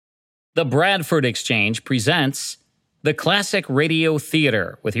The Bradford Exchange presents the Classic Radio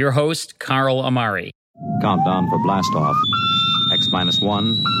Theater with your host, Carl Amari. Countdown for blast-off.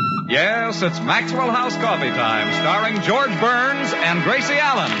 X-1. Yes, it's Maxwell House Coffee Time, starring George Burns and Gracie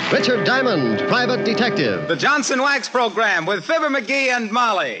Allen. Richard Diamond, Private Detective. The Johnson Wax Program with Fibber McGee and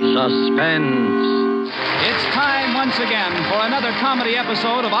Molly. Suspense. It's time once again for another comedy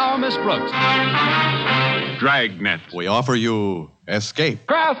episode of Our Miss Brooks. Dragnet. We offer you Escape.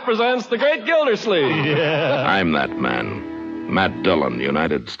 Kraft presents The Great Gildersleeve. Yeah. I'm that man. Matt Dillon,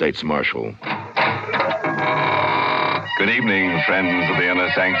 United States Marshal. Good evening, friends of the Inner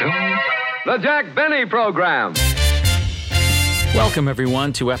Sanctum. The Jack Benny Program. Welcome,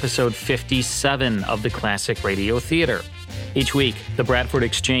 everyone, to episode 57 of the Classic Radio Theater. Each week, the Bradford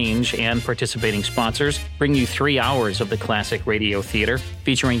Exchange and participating sponsors bring you 3 hours of the Classic Radio Theater,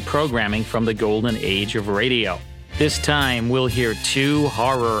 featuring programming from the golden age of radio. This time, we'll hear 2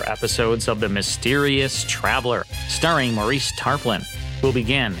 horror episodes of The Mysterious Traveler, starring Maurice Tarplin. We'll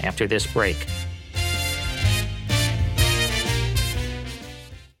begin after this break.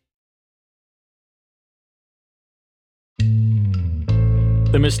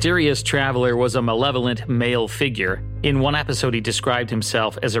 The Mysterious Traveler was a malevolent male figure. In one episode, he described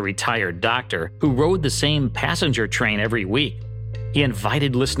himself as a retired doctor who rode the same passenger train every week. He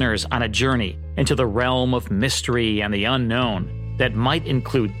invited listeners on a journey into the realm of mystery and the unknown that might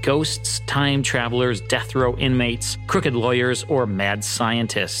include ghosts, time travelers, death row inmates, crooked lawyers, or mad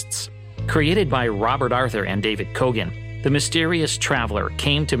scientists. Created by Robert Arthur and David Kogan, The Mysterious Traveler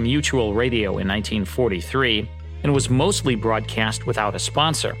came to Mutual Radio in 1943 and was mostly broadcast without a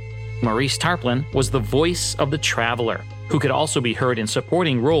sponsor. Maurice Tarplin was the voice of the Traveler, who could also be heard in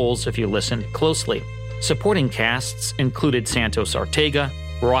supporting roles if you listened closely. Supporting casts included Santos Ortega,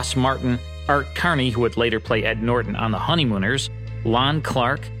 Ross Martin, Art Carney, who would later play Ed Norton on The Honeymooners, Lon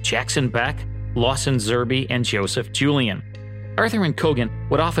Clark, Jackson Beck, Lawson Zerbe, and Joseph Julian. Arthur and Kogan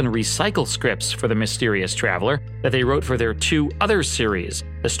would often recycle scripts for The Mysterious Traveler that they wrote for their 2 other series,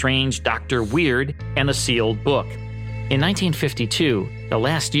 The Strange Dr. Weird and The Sealed Book. In 1952, the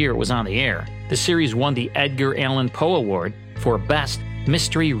last year it was on the air, the series won the Edgar Allan Poe Award for Best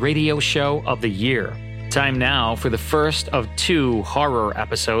Mystery Radio Show of the Year. Time now for the first of 2 horror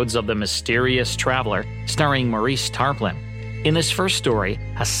episodes of The Mysterious Traveler, starring Maurice Tarplin. In this first story,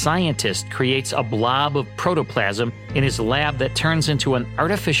 a scientist creates a blob of protoplasm in his lab that turns into an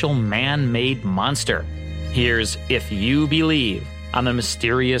artificial man-made monster. Here's If You Believe on The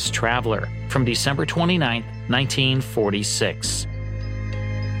Mysterious Traveler from December 29, 1946.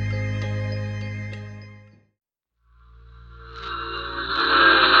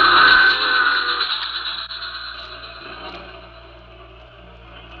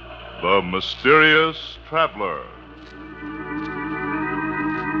 The Mysterious Traveler.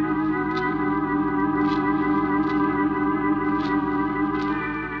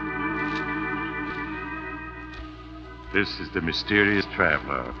 This is the Mysterious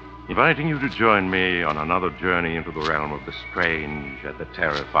Traveler, inviting you to join me on another journey into the realm of the strange and the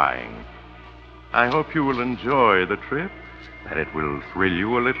terrifying. I hope you will enjoy the trip, that it will thrill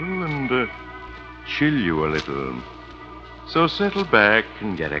you a little and chill you a little. So settle back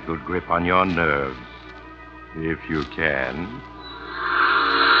and get a good grip on your nerves, if you can.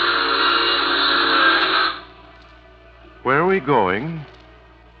 Where are we going?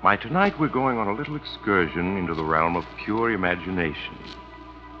 Why, tonight we're going on a little excursion into the realm of pure imagination.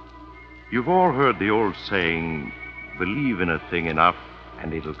 You've all heard the old saying, believe in a thing enough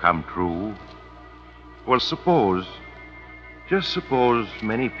and it'll come true. Well, just suppose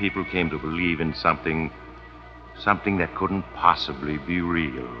many people came to believe in something that couldn't possibly be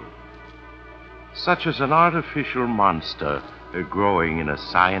real. Such as an artificial monster growing in a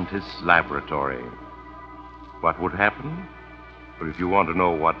scientist's laboratory. What would happen? But if you want to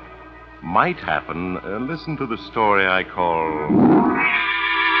know what might happen, listen to the story I call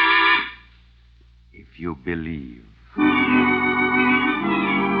If You Believe.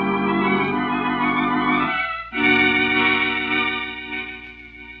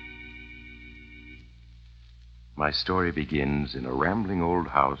 My story begins in a rambling old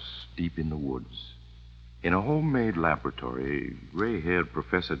house deep in the woods. In a homemade laboratory, gray-haired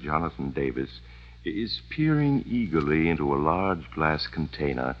Professor Jonathan Davis is peering eagerly into a large glass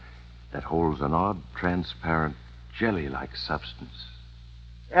container that holds an odd, transparent, jelly-like substance.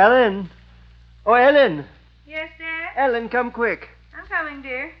 Ellen! Oh, Ellen! Yes, Dad? Ellen, come quick. I'm coming,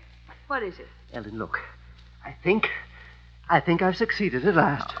 dear. What is it? Ellen, look. I think I've succeeded at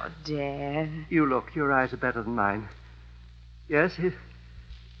last. Oh, Dad. You look. Your eyes are better than mine. Yes?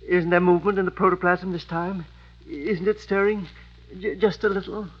 Isn't there movement in the protoplasm this time? Isn't it stirring just a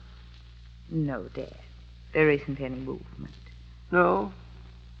little? No, Dad. There isn't any movement. No?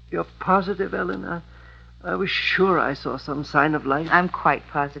 You're positive, Ellen? I was sure I saw some sign of life. I'm quite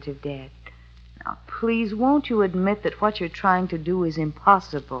positive, Dad. Now, please, won't you admit that what you're trying to do is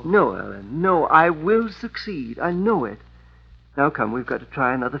impossible? No, Ellen. No, I will succeed. I know it. Now, come, we've got to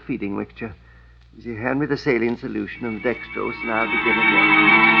try another feeding mixture. You hand me the saline solution and the dextrose, and I'll begin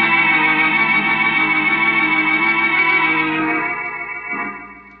again.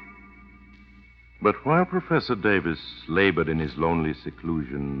 But while Professor Davis labored in his lonely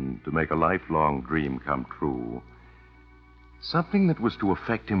seclusion to make a lifelong dream come true, something that was to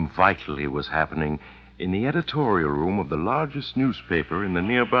affect him vitally was happening in the editorial room of the largest newspaper in the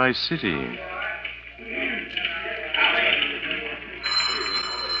nearby city.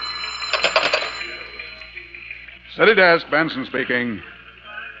 Steady desk, Benson speaking.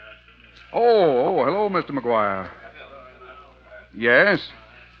 Oh, hello, Mr. McGuire. Yes?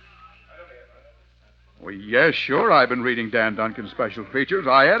 Well, yes, sure. I've been reading Dan Duncan's special features.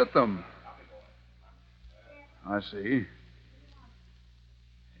 I edit them. I see.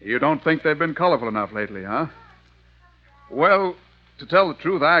 You don't think they've been colorful enough lately, huh? Well, to tell the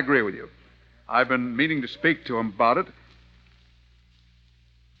truth, I agree with you. I've been meaning to speak to him about it.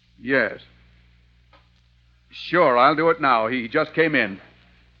 Yes. Sure, I'll do it now. He just came in.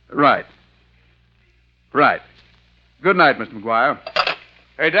 Right. Right. Good night, Mr. McGuire.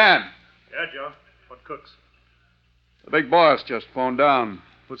 Hey, Dan. Yeah, Joe. What cooks? The big boss just phoned down.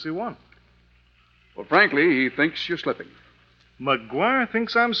 What's he want? Well, frankly, he thinks you're slipping. McGuire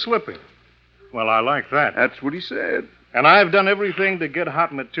thinks I'm slipping. Well, I like that. That's what he said. And I've done everything to get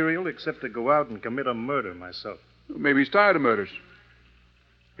hot material except to go out and commit a murder myself. Well, maybe he's tired of murders.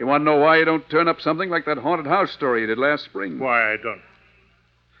 You want to know why you don't turn up something like that haunted house story you did last spring? Why I don't.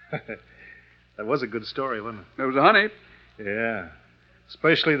 That was a good story, wasn't it? It was a honey. Yeah.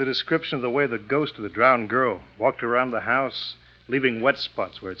 Especially the description of the way the ghost of the drowned girl walked around the house, leaving wet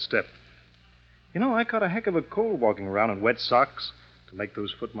spots where it stepped. You know, I caught a heck of a cold walking around in wet socks to make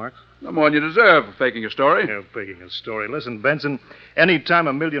those footmarks. No more than you deserve for faking a story. Yeah, faking a story. Listen, Benson, any time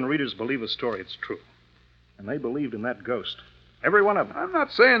a million readers believe a story, it's true. And they believed in that ghost. Every one of them. I'm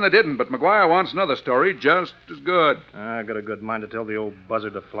not saying they didn't, but McGuire wants another story just as good. I got a good mind to tell the old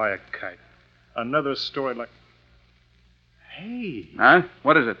buzzard to fly a kite. Another story like... Hey. Huh?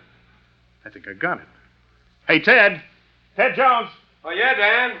 What is it? I think I got it. Hey, Ted. Ted Jones. Oh, yeah,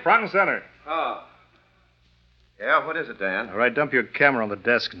 Dan? Front and center. Oh. Yeah, what is it, Dan? All right, dump your camera on the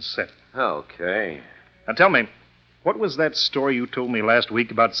desk and set. Okay. Now, tell me, what was that story you told me last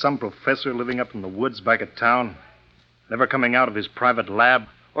week about some professor living up in the woods back at town? Never coming out of his private lab?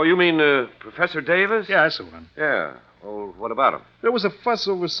 Oh, you mean Professor Davis? Yeah, that's the one. Yeah. Well, what about him? There was a fuss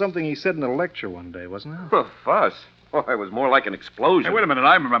over something he said in a lecture one day, wasn't there? A fuss? Oh, it was more like an explosion. Hey, wait a minute.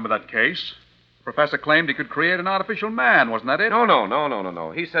 I remember that case. The professor claimed he could create an artificial man. Wasn't that it?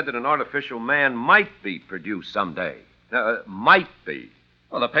 No. He said that an artificial man might be produced someday. Might be.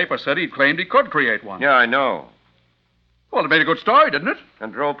 Well, the paper said he claimed he could create one. Yeah, I know. Well, it made a good story, didn't it?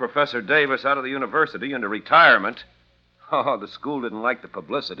 And drove Professor Davis out of the university into retirement. Oh, the school didn't like the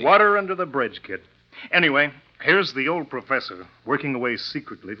publicity. Water under the bridge, kid. Anyway, here's the old professor working away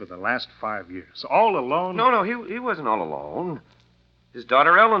secretly for the last 5 years. All alone? No, he wasn't all alone. His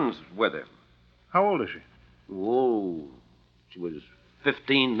daughter Ellen's with him. How old is she? Oh, she was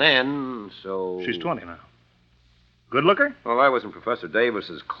 15 then, so... She's 20 now. Good looker? Well, I was in Professor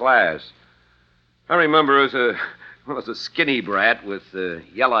Davis's class. I remember her as a skinny brat with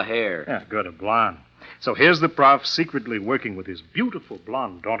yellow hair. Yeah, good, a blonde. So here's the prof secretly working with his beautiful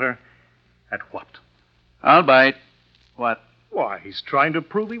blonde daughter at what? I'll bite. What? Why, he's trying to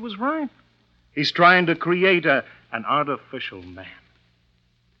prove he was right. He's trying to create an artificial man.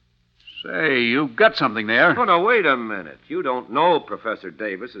 Say, you've got something there. Oh, no, wait a minute. You don't know Professor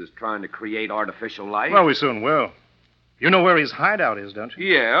Davis is trying to create artificial life? Well, we soon will. You know where his hideout is, don't you?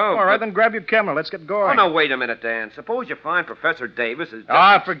 Yeah. All right, then grab your camera. Let's get going. Oh, no, wait a minute, Dan. Suppose you find Professor Davis is...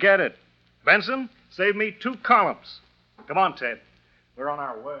 Forget it. Benson, save me 2 columns. Come on, Ted. We're on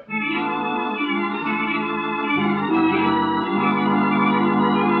our way.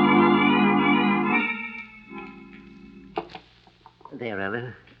 There,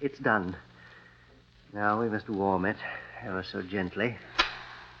 Ellen. It's done. Now we must warm it ever so gently.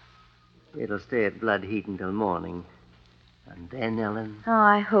 It'll stay at blood heat until morning. And then, Ellen... Oh,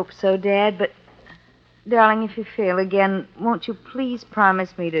 I hope so, Dad, but... Darling, if you fail again, won't you please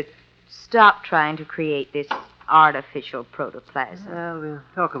promise me to stop trying to create this artificial protoplasm? Well, we'll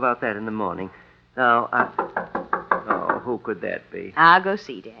talk about that in the morning. Now, Oh, who could that be? I'll go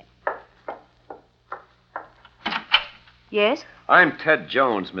see, Dad. Yes? I'm Ted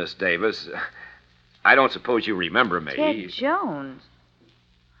Jones, Miss Davis. I don't suppose you remember me. Ted Jones?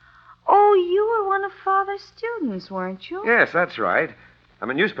 Oh, you were one of Father's students, weren't you? Yes, that's right. I'm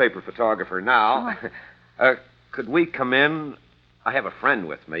a newspaper photographer now. Could we come in? I have a friend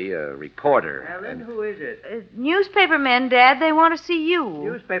with me, a reporter. Ellen, who is it? Newspapermen, Dad. They want to see you.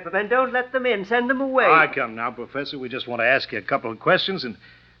 Newspapermen, don't let them in. Send them away. Come now, Professor. We just want to ask you a couple of questions,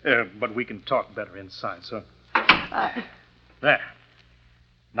 but we can talk better inside, so... There.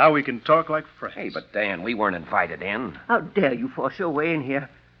 Now we can talk like friends. Hey, but Dan, we weren't invited in. How dare you force your way in here?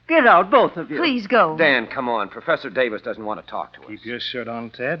 Get out, both of you. Please go. Dan, come on. Professor Davis doesn't want to talk to us. Keep your shirt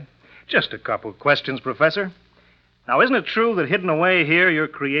on, Ted. Just a couple of questions, Professor. Now, isn't it true that hidden away here you're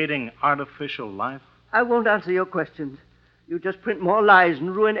creating artificial life? I won't answer your questions. You just print more lies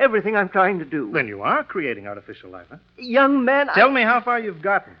and ruin everything I'm trying to do. Then you are creating artificial life, huh? Young man, Tell me how far you've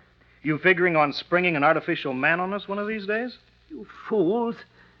gotten. You figuring on springing an artificial man on us one of these days? You fools.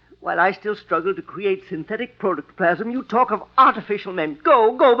 While I still struggle to create synthetic protoplasm, you talk of artificial men.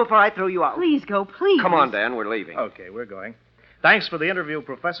 Go before I throw you out. Please go, please. Come on, Dan, we're leaving. Okay, we're going. Thanks for the interview,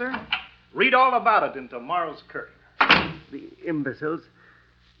 Professor. Read all about it in tomorrow's Courier. The imbeciles.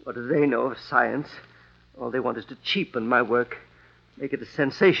 What do they know of science? All they want is to cheapen my work. Make it a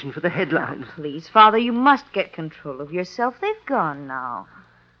sensation for the headlines. Please, Father, you must get control of yourself. They've gone now.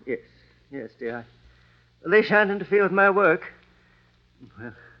 Yes, dear. They shan't interfere with my work.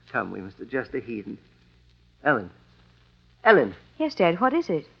 Well, come, we must adjust the heat. Ellen. Yes, Dad, what is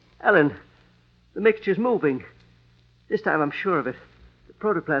it? Ellen, the mixture's moving. This time I'm sure of it. The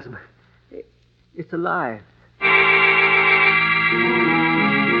protoplasm, it's alive.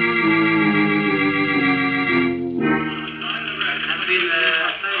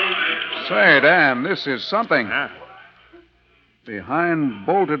 Say, Dan, this is something. Behind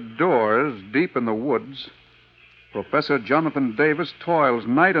bolted doors, deep in the woods, Professor Jonathan Davis toils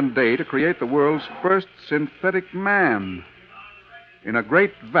night and day to create the world's first synthetic man. In a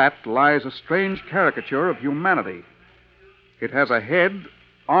great vat lies a strange caricature of humanity. It has a head,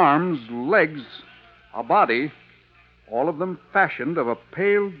 arms, legs, a body, all of them fashioned of a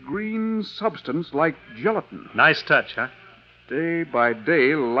pale green substance like gelatin. Nice touch, huh? Day by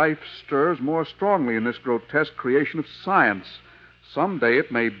day, life stirs more strongly in this grotesque creation of science. Someday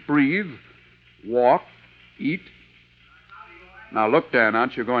it may breathe, walk, eat. Now, look, Dan,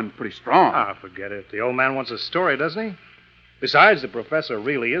 aren't you going pretty strong? Forget it. The old man wants a story, doesn't he? Besides, the professor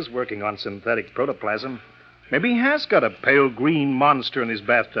really is working on synthetic protoplasm. Maybe he has got a pale green monster in his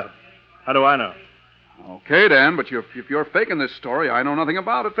bathtub. How do I know? Okay, Dan, but if you're faking this story, I know nothing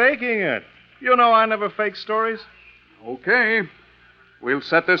about it. Faking it? You know I never fake stories. Okay. We'll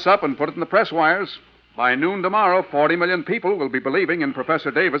set this up and put it in the press wires. By noon tomorrow, 40 million people will be believing in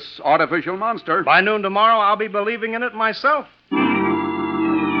Professor Davis' artificial monster. By noon tomorrow, I'll be believing in it myself.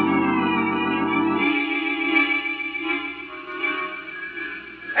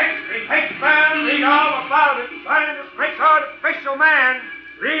 X-ray man, read all about it. Scientist makes artificial man.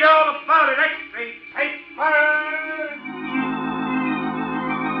 Read all about it. X-ray man.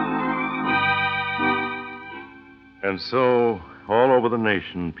 And so, all over the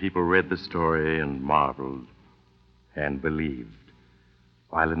nation, people read the story and marveled and believed.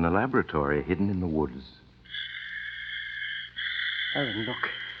 While in the laboratory, hidden in the woods. Ellen, look.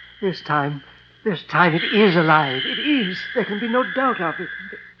 This time it is alive. It is. There can be no doubt of it.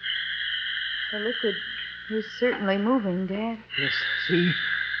 The liquid is certainly moving, Dad. Yes, see?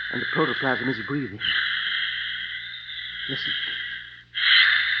 And the protoplasm is breathing. Listen.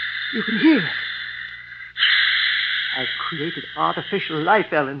 You can hear it. I've created artificial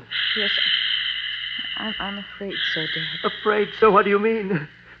life, Ellen. Yes, I'm afraid so, Dad. Afraid so? What do you mean?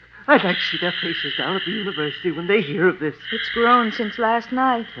 I'd like to see their faces down at the university when they hear of this. It's grown since last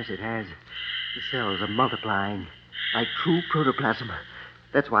night. Yes, it has. The cells are multiplying like true protoplasm.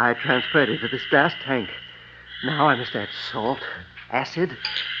 That's why I transferred it to this glass tank. Now I must add salt, acid,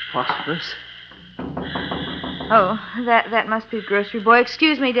 phosphorus. Oh, that must be the grocery boy.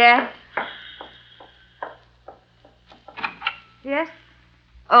 Excuse me, Dad. Yes?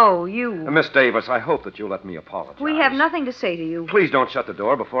 Oh, you. Miss Davis, I hope that you'll let me apologize. We have nothing to say to you. Please don't shut the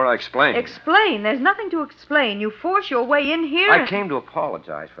door before I explain. Explain? There's nothing to explain. You force your way in here. I came to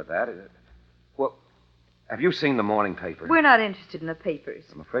apologize for that. Well, have you seen the morning paper? We're not interested in the papers.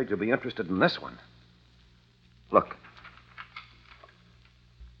 I'm afraid you'll be interested in this one. Look.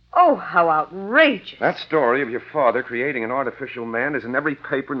 Oh, how outrageous. That story of your father creating an artificial man is in every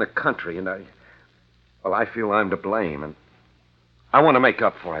paper in the country, and I feel I'm to blame, and I want to make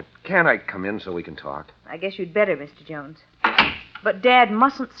up for it. Can't I come in so we can talk? I guess you'd better, Mr. Jones. But Dad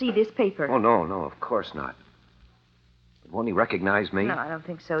mustn't see this paper. Oh, no, of course not. Won't he recognize me? No, I don't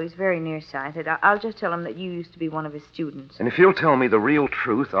think so. He's very nearsighted. I'll just tell him that you used to be one of his students. And if you'll tell me the real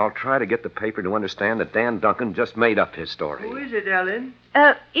truth, I'll try to get the paper to understand that Dan Duncan just made up his story. Who is it, Ellen?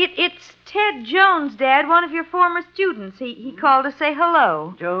 It's Ted Jones, Dad, one of your former students. He called to say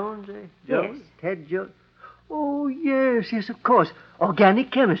hello. Jones, eh? Jones? Yes. Ted Jones? Oh, yes, of course.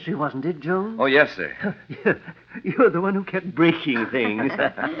 Organic chemistry, wasn't it, Jones? Oh, yes, sir. You're the one who kept breaking things.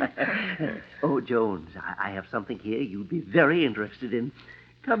 Oh, Jones, I have something here you'd be very interested in.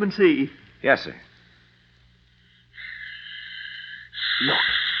 Come and see. Yes, sir. Look.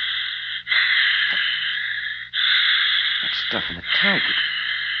 That stuff in the tank,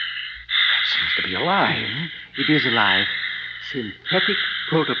 that seems to be alive. It is alive. Synthetic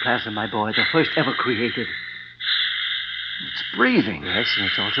protoplasm, my boy, the first ever created. It's breathing. Yes, and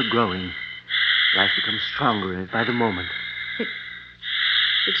it's also growing. Life becomes stronger in it by the moment.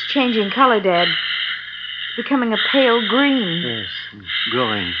 It's changing color, Dad. It's becoming a pale green. Yes, and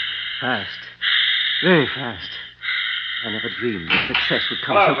growing fast. Very fast. I never dreamed that success would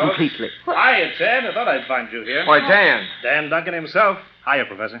come so completely. Hiya, Ted. I thought I'd find you here. Why, Dan. Dan Duncan himself. Hiya,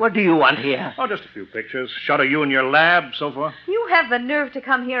 Professor. What do you want here? Oh, just a few pictures. Shot of you in your lab, so forth. You have the nerve to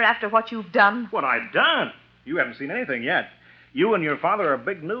come here after what you've done. What I've done? You haven't seen anything yet. You and your father are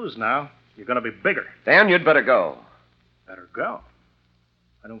big news now. You're going to be bigger. Dan, you'd better go. Better go.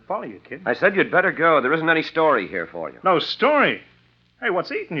 I don't follow you, kid. I said you'd better go. There isn't any story here for you. No story? Hey,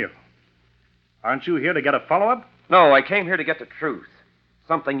 what's eating you? Aren't you here to get a follow-up? No, I came here to get the truth.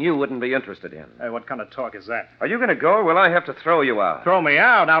 Something you wouldn't be interested in. Hey, what kind of talk is that? Are you going to go, or will I have to throw you out? Throw me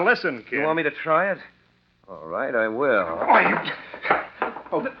out? Now listen, kid. You want me to try it? All right, I will.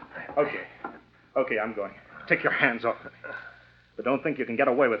 Oh, okay, I'm going. Take your hands off me. But don't think you can get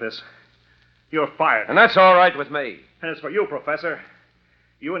away with this. You're fired. And that's all right with me. As for you, Professor,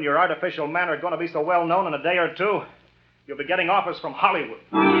 you and your artificial man are going to be so well known in a day or two, you'll be getting offers from Hollywood.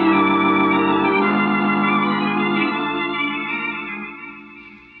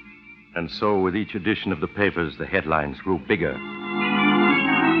 And so, with each edition of the papers, the headlines grew bigger.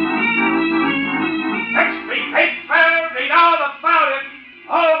 Extra paper, read all about it.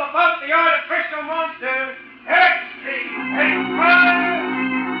 All about the artificial monster. Extra paper.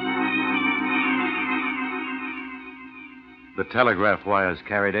 The telegraph wires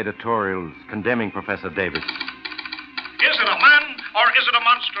carried editorials condemning Professor Davis. Is it a man or is it a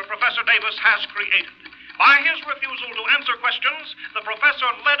monster Professor Davis has created? By his refusal to answer questions, the professor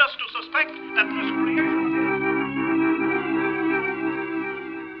led us to suspect that this creation...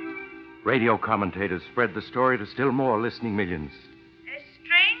 Radio commentators spread the story to still more listening millions. A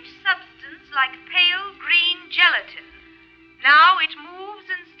strange substance like pale green gelatin. Now it moves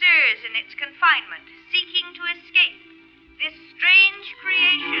and stirs in its confinement, seeking to escape. This strange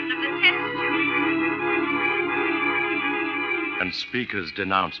creation of the test tube. And speakers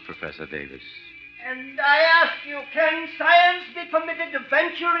denounced Professor Davis. And I ask you, can science be permitted to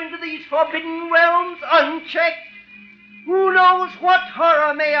venture into these forbidden realms unchecked? Who knows what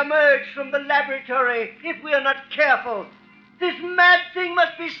horror may emerge from the laboratory if we are not careful? This mad thing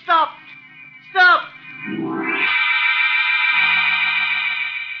must be stopped. Stopped!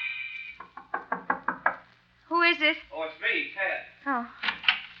 Who is it? Oh, it's me, Ted. Oh.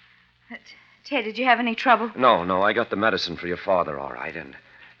 Ted, did you have any trouble? No, I got the medicine for your father, all right, and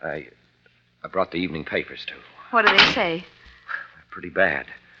I brought the evening papers, too. What do they say? Pretty bad.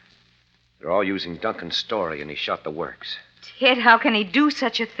 They're all using Duncan's story, and he shot the works. Ted, how can he do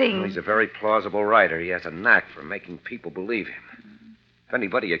such a thing? Well, he's a very plausible writer. He has a knack for making people believe him. If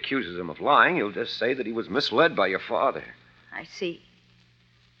anybody accuses him of lying, he'll just say that he was misled by your father. I see.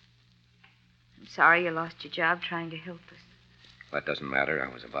 I'm sorry you lost your job trying to help us. That doesn't matter. I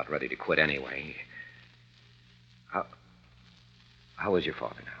was about ready to quit anyway. How is your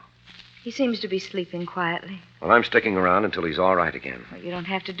father now? He seems to be sleeping quietly. Well, I'm sticking around until he's all right again. Well, you don't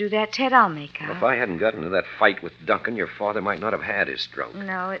have to do that, Ted. I'll make out. Well, if I hadn't gotten into that fight with Duncan, your father might not have had his stroke.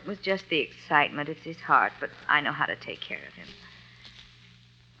 No, it was just the excitement. It's his heart, but I know how to take care of him.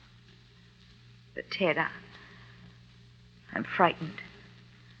 But, Ted, I'm frightened.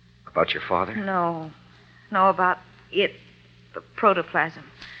 About your father? No, about it, the protoplasm.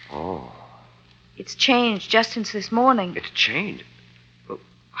 Oh. It's changed just since this morning. It's changed? Well,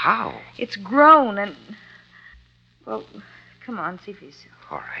 how? It's grown and... Well, come on, see for yourself.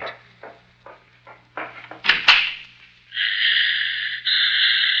 All right.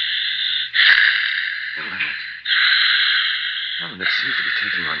 Ellen, it seems to be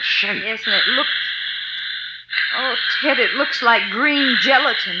taking on shape. Yes, and it looks... Oh, Ted, it looks like green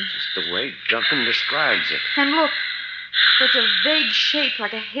gelatin. Just the way Duncan describes it. And look, it's a vague shape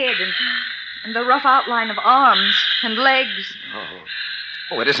like a head, and And the rough outline of arms and legs.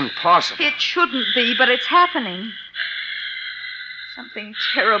 Oh, it isn't possible. It shouldn't be, but it's happening. Something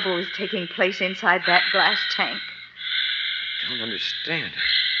terrible is taking place inside that glass tank. I don't understand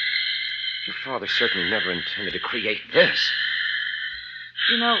it. Your father certainly never intended to create this.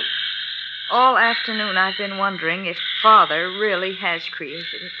 You know, all afternoon I've been wondering if Father really has created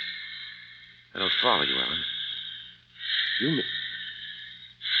it. I don't follow you, Ellen. You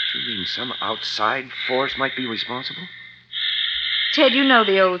mean some outside force might be responsible? Ted, you know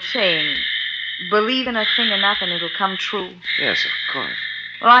the old saying, believe in a thing enough and it'll come true. Yes, of course.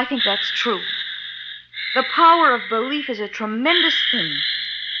 Well, I think that's true. The power of belief is a tremendous thing.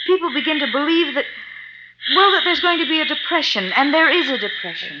 People begin to believe that there's going to be a depression, and there is a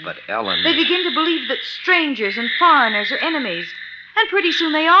depression. But, Ellen... They begin to believe that strangers and foreigners are enemies, and pretty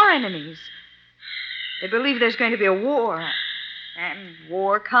soon they are enemies. They believe there's going to be a war, and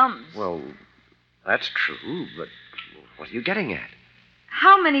war comes. Well, that's true, but what are you getting at?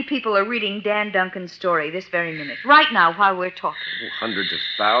 How many people are reading Dan Duncan's story this very minute, right now, while we're talking? Hundreds of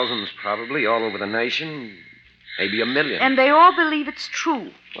thousands, probably, all over the nation. Maybe 1 million. And they all believe it's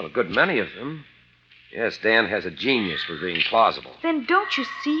true. Well, a good many of them. Yes, Dan has a genius for being plausible. Then don't you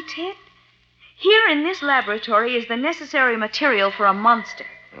see, Ted? Here in this laboratory is the necessary material for a monster.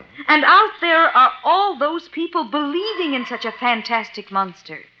 And out there are all those people believing in such a fantastic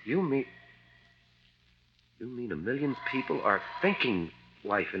monster. You mean 1 million people are thinking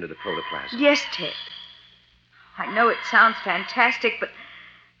life into the protoplasm? Yes, Ted. I know it sounds fantastic, but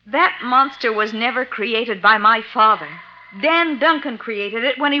that monster was never created by my father. Dan Duncan created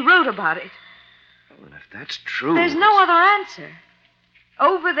it when he wrote about it. Well, and if that's true... There's no other answer.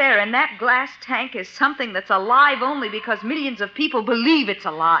 Over there in that glass tank is something that's alive only because millions of people believe it's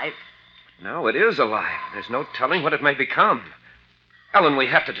alive. Now it is alive. There's no telling what it may become. Ellen, we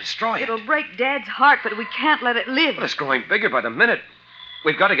have to destroy it. It'll break Dad's heart, but we can't let it live. Well, it's growing bigger by the minute.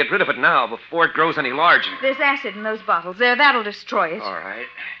 We've got to get rid of it now before it grows any larger. There's acid in those bottles. There, that'll destroy it. All right.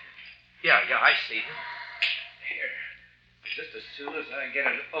 Yeah, I see. Here. Just as soon as I get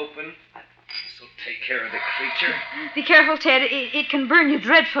it open, this will take care of the creature. Be careful, Ted. It can burn you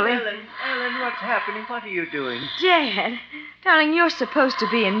dreadfully. Ellen, what's happening? What are you doing? Dad, darling, you're supposed to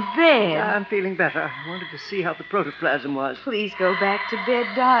be in bed. I'm feeling better. I wanted to see how the protoplasm was. Please go back to bed,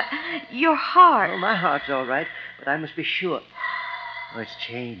 Dot. Your heart. Oh, my heart's all right, but I must be sure. Oh, it's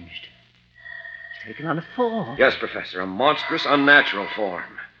changed. It's taken on a form. Yes, Professor, a monstrous, unnatural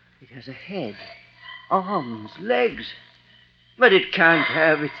form. It has a head, arms, legs. But it can't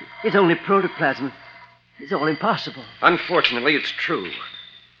have it. It's only protoplasm. It's all impossible. Unfortunately, it's true.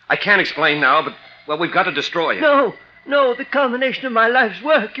 I can't explain now, but, we've got to destroy it. No, the culmination of my life's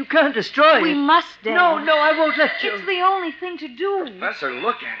work. You can't destroy it. We must, Dad. No, I won't let you. It's the only thing to do. Professor,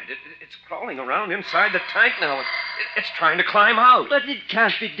 look at it. It's crawling around inside the tank now. It's trying to climb out. But it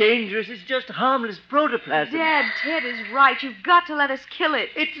can't be dangerous. It's just harmless protoplasm. Dad, Ted is right. You've got to let us kill it.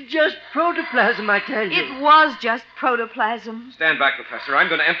 It's just protoplasm, I tell you. It was just protoplasm. Stand back, Professor. I'm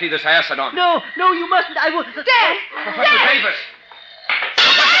going to empty this acid on it. No, you mustn't. I will... Dad! Professor Davis!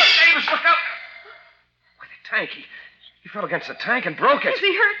 Professor Davis, look out! Why, the tank. He fell against the tank and broke it. Is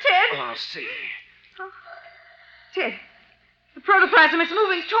he hurt, Ted? Oh, I'll see. Oh. Ted, the protoplasm is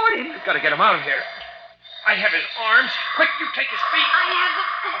moving toward him. We've got to get him out of here. I have his arms. Quick, you take his feet. I have them.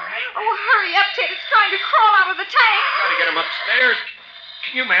 All right. Oh, hurry up, Ted. It's trying to crawl out of the tank. Got to get him upstairs.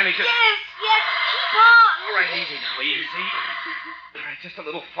 Can you manage it? Yes. Keep on. All right, easy now, easy. All right, just a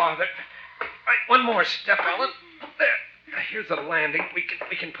little farther. All right, one more step, Ellen. There. Now, here's the landing. We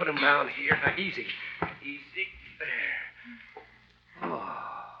can put him down here. Now, easy. There.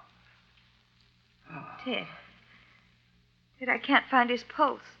 Ted, I can't find his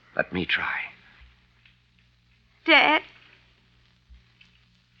pulse. Let me try. Dad?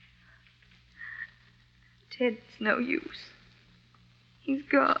 Ted, it's no use. He's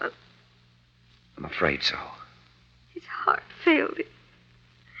gone. I'm afraid so. His heart failed him.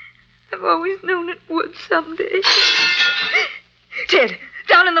 I've always known it would someday. Ted,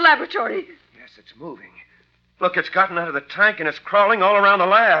 down in the laboratory. Yes, it's moving. Look, it's gotten out of the tank and it's crawling all around the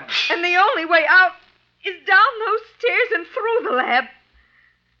lab. And the only way out is down those stairs and through the lab.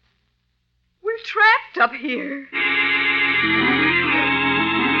 We're trapped up here.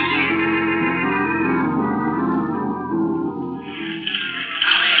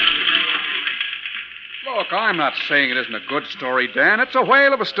 Look, I'm not saying it isn't a good story, Dan. It's a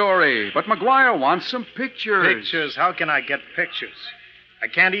whale of a story. But McGuire wants some pictures. Pictures? How can I get pictures? I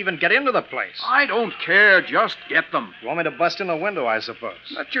can't even get into the place. I don't care. Just get them. You want me to bust in the window, I suppose.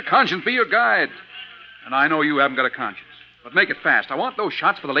 Let your conscience be your guide. And I know you haven't got a conscience. But make it fast. I want those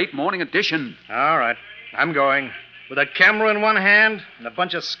shots for the late morning edition. All right. I'm going. With a camera in one hand and a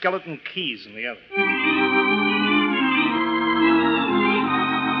bunch of skeleton keys in the other.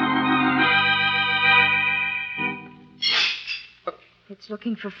 It's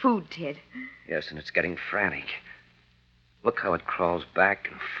looking for food, Ted. Yes, and it's getting frantic. Look how it crawls back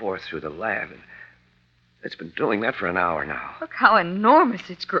and forth through the lab. It's been doing that for an hour now. Look how enormous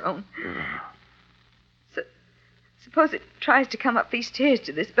it's grown. Suppose it tries to come up these stairs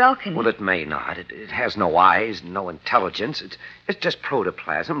to this balcony. Well, it may not. It has no eyes, no intelligence. It's just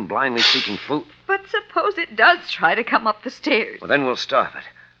protoplasm, blindly seeking food. But suppose it does try to come up the stairs. Well, then we'll stop it.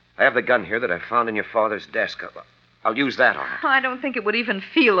 I have the gun here that I found in your father's desk. I'll use that on it. I don't think it would even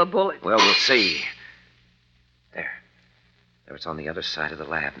feel a bullet. Well, we'll see. There, it's on the other side of the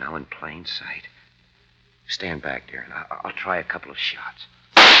lab now in plain sight. Stand back, dear, and I'll try a couple of shots.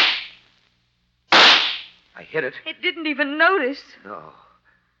 I hit it. It didn't even notice. No.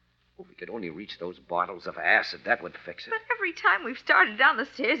 If we could only reach those bottles of acid, that would fix it. But every time we've started down the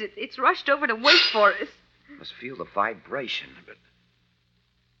stairs, it's rushed over to wait for us. Must feel the vibration, but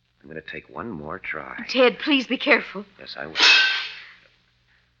I'm going to take one more try. Ted, please be careful. Yes, I will.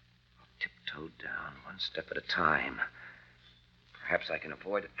 I'll tiptoe down one step at a time. Perhaps I can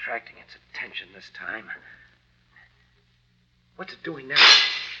avoid attracting its attention this time. What's it doing now?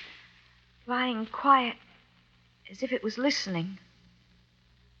 Lying quiet, as if it was listening.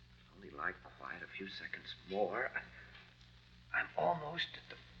 Only lie quiet a few seconds more. I'm almost at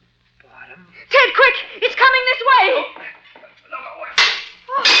the bottom. Ted, quick! It's coming this way!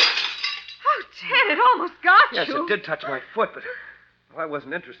 Oh, Ted, it almost got Yes, you. it did touch my foot, but I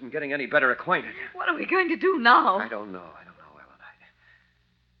wasn't interested in getting any better acquainted. What are we going to do now? I don't know, Ellen.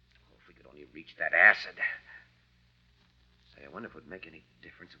 If we could only reach that acid. Say, I wonder if it would make any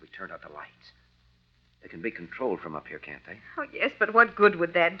difference if we turned out the lights. They can be controlled from up here, can't they? Oh, yes, but what good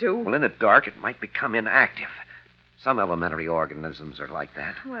would that do? Well, in the dark, it might become inactive. Some elementary organisms are like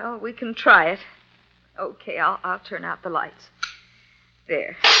that. Well, we can try it. Okay, I'll turn out the lights.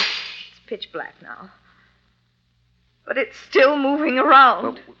 There. It's pitch black now. But it's still moving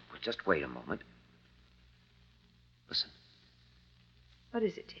around. Well, just wait a moment. Listen. What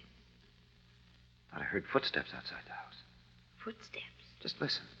is it, Ted? Thought I heard footsteps outside the house. Footsteps? Just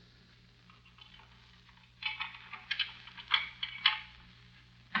listen.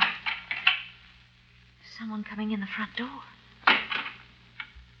 Someone coming in the front door.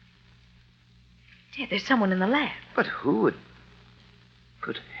 Ted, there's someone in the lab. But who would...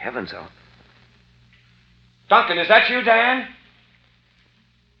 Good heavens, Duncan, is that you, Dan?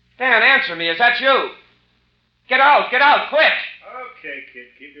 Dan, answer me. Is that you? Get out, quick. Okay, kid,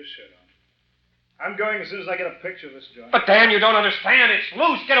 keep your shirt on. I'm going as soon as I get a picture of this joint. But, Dan, you don't understand. It's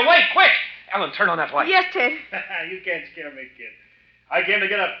loose. Get away, quick. Ellen, turn on that light. Yes, Ted. You can't scare me, kid. I came to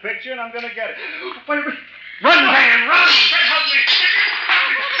get a picture, and I'm going to get it. Wait a minute. Run, Dan, run!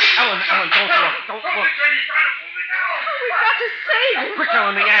 Ellen, don't look. Don't look. We've got to save him. Quick,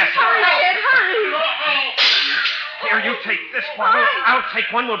 Ellen, the acid. Hurry, Ted, hurry. Here, you take this bottle. I'll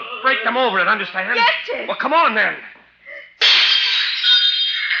take one. We'll break them over it, understand? Yes, Ted. Well, come on, then.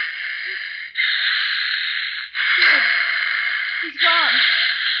 He's gone.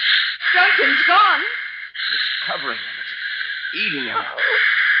 Duncan's gone. It's covering him. It's eating him.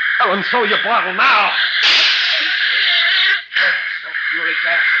 Ellen, throw your bottle now. Sulfuric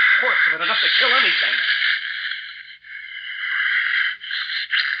acid, quarts of it, enough to kill anything.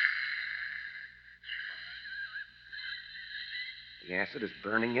 The acid is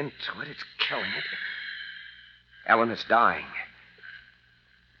burning into it. It's killing it. Ellen, it's dying.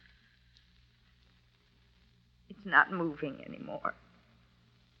 It's not moving anymore.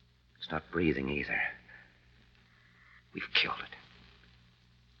 It's not breathing either. We've killed it.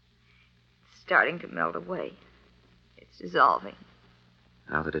 It's starting to melt away. It's dissolving.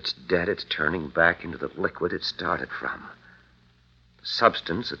 Now that it's dead, it's turning back into the liquid it started from. The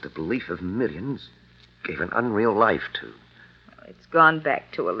substance that the belief of millions gave an unreal life to. Well, it's gone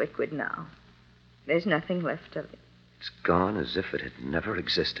back to a liquid now. There's nothing left of it. It's gone as if it had never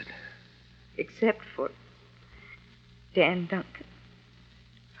existed. Except for Dan Duncan.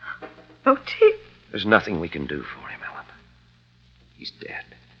 Oh, Ted. There's nothing we can do for him, Ellen. He's dead.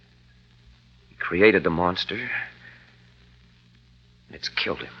 He created the monster, and it's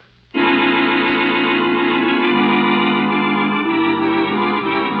killed him.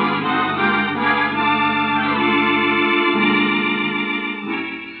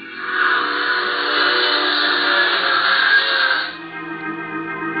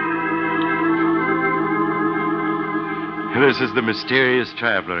 This is the mysterious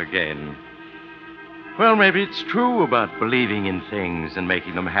traveler again. Well, maybe it's true about believing in things and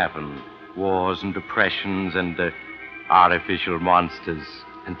making them happen. Wars and depressions and artificial monsters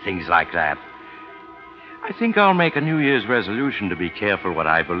and things like that. I think I'll make a New Year's resolution to be careful what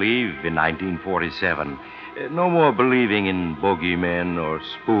I believe in 1947. No more believing in bogeymen or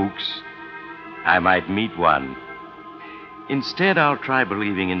spooks. I might meet one. Instead, I'll try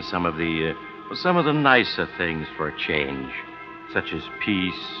believing in some of the nicer things for a change, such as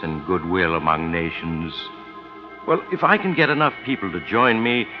peace and goodwill among nations. Well, if I can get enough people to join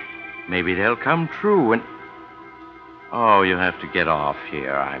me, maybe they'll come true and... Oh, you have to get off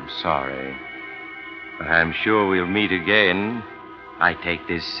here. I'm sorry. But I'm sure we'll meet again. I take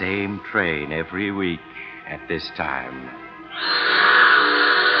this same train every week at this time.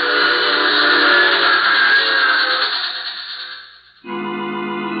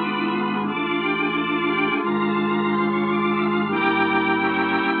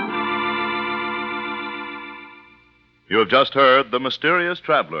 You have just heard The Mysterious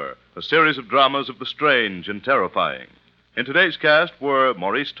Traveler, a series of dramas of the strange and terrifying. In today's cast were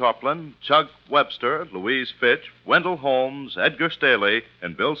Maurice Tarplin, Chuck Webster, Louise Fitch, Wendell Holmes, Edgar Staley,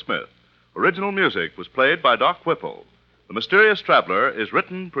 and Bill Smith. Original music was played by Doc Whipple. The Mysterious Traveler is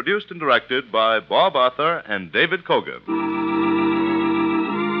written, produced, and directed by Bob Arthur and David Kogan.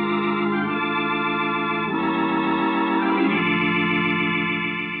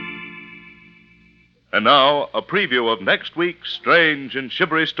 And now, a preview of next week's strange and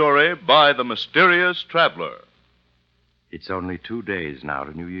shivery story by The Mysterious Traveler. It's only 2 days now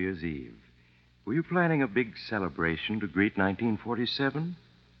to New Year's Eve. Were you planning a big celebration to greet 1947?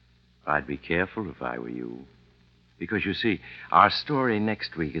 I'd be careful if I were you. Because, you see, our story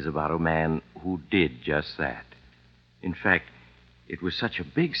next week is about a man who did just that. In fact, it was such a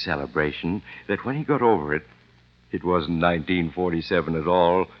big celebration that when he got over it, it wasn't 1947 at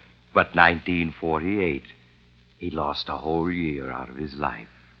all, but 1948. He lost a whole year out of his life.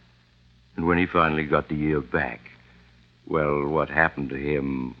 And when he finally got the year back, well, what happened to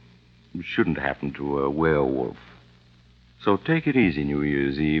him shouldn't happen to a werewolf. So take it easy New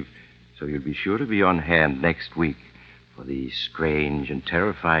Year's Eve, so you'll be sure to be on hand next week for the strange and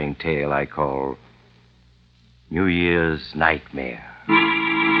terrifying tale I call New Year's Nightmare.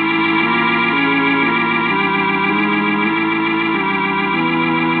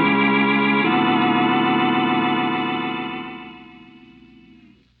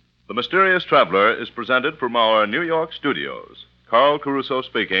 The Mysterious Traveler is presented from our New York studios. Carl Caruso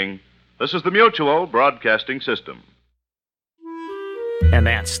speaking. This is the Mutual Broadcasting System. And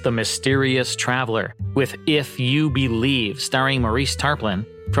that's The Mysterious Traveler with If You Believe, starring Maurice Tarplin,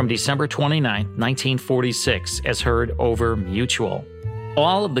 from December 29, 1946, as heard over Mutual.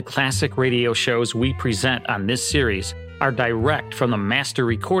 All of the classic radio shows we present on this series are direct from the master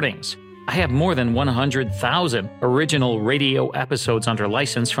recordings. I have more than 100,000 original radio episodes under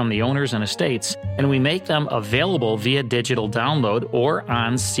license from the owners and estates, and we make them available via digital download or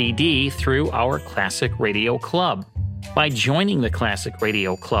on CD through our Classic Radio Club. By joining the Classic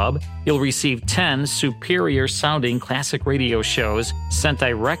Radio Club, you'll receive 10 superior-sounding classic radio shows sent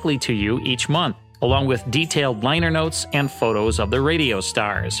directly to you each month, along with detailed liner notes and photos of the radio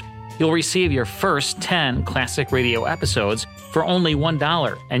stars. You'll receive your first 10 classic radio episodes for only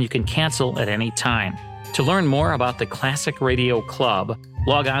 $1, and you can cancel at any time. To learn more about the Classic Radio Club,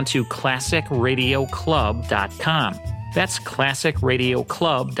 log on to classicradioclub.com. That's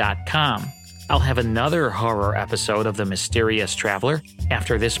classicradioclub.com. I'll have another horror episode of The Mysterious Traveler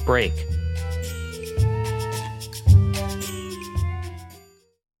after this break.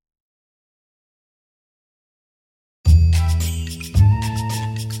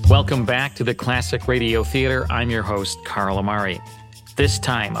 Welcome back to the Classic Radio Theater. I'm your host, Carl Amari. This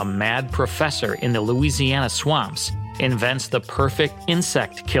time, a mad professor in the Louisiana swamps invents the perfect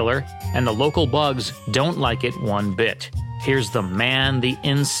insect killer, and the local bugs don't like it one bit. Here's the man the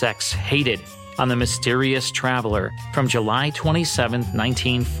insects hated on The Mysterious Traveler from July 27,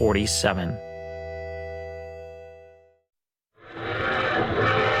 1947.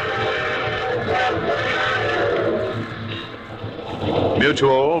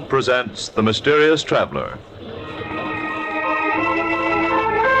 Mutual presents The Mysterious Traveler.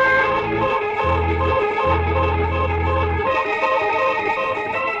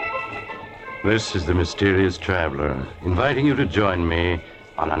 This is The Mysterious Traveler, inviting you to join me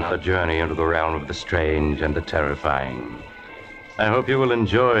on another journey into the realm of the strange and the terrifying. I hope you will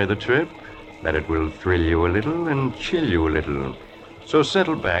enjoy the trip, that it will thrill you a little and chill you a little. So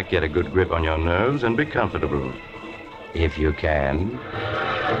settle back, get a good grip on your nerves, and be comfortable. If you can.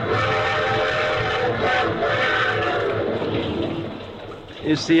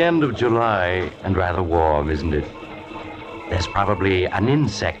 It's the end of July and rather warm, isn't it? There's probably an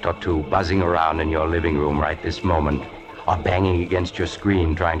insect or two buzzing around in your living room right this moment, or banging against your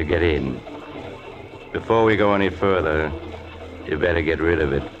screen trying to get in. Before we go any further, you better get rid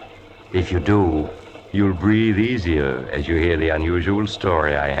of it. If you do, you'll breathe easier as you hear the unusual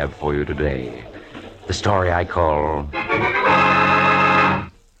story I have for you today. The story I call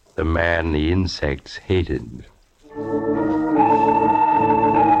The Man the Insects Hated.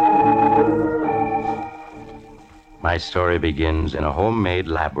 My story begins in a homemade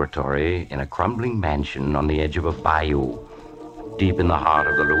laboratory in a crumbling mansion on the edge of a bayou, deep in the heart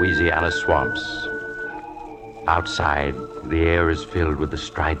of the Louisiana swamps. Outside, the air is filled with the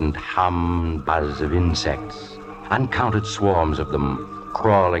strident hum and buzz of insects, uncounted swarms of them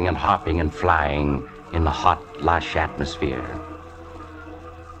crawling and hopping and flying in the hot, lush atmosphere.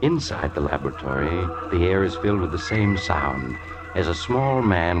 Inside the laboratory, the air is filled with the same sound as a small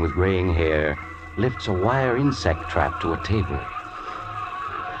man with graying hair lifts a wire insect trap to a table.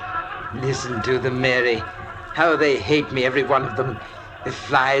 Listen to them, Mary. How they hate me, every one of them. The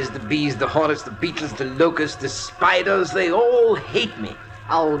flies, the bees, the hornets, the beetles, the locusts, the spiders, they all hate me.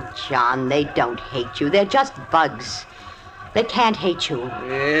 Oh, John, they don't hate you. They're just bugs. They can't hate you.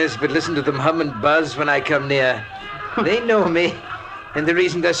 Yes, but listen to them hum and buzz when I come near. They know me, and the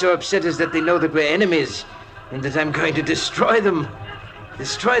reason they're so upset is that they know that we're enemies, and that I'm going to destroy them.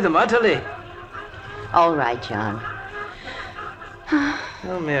 Destroy them utterly. All right, John.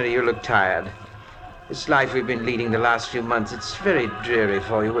 Oh, Mary, you look tired. This life we've been leading the last few months, it's very dreary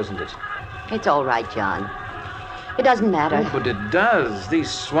for you, isn't it? It's all right, John. It doesn't matter. Oh, but it does. These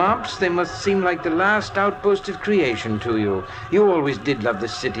swamps, they must seem like the last outpost of creation to you. You always did love the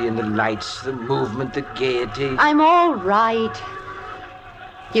city and the lights, the movement, the gaiety. I'm all right.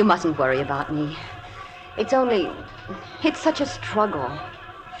 You mustn't worry about me. It's such a struggle.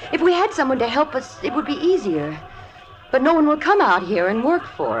 If we had someone to help us, it would be easier. But no one will come out here and work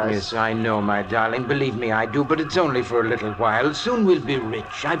for us. Yes, I know, my darling. Believe me, I do. But it's only for a little while. Soon we'll be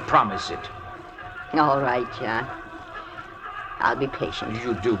rich. I promise it. All right, John. I'll be patient.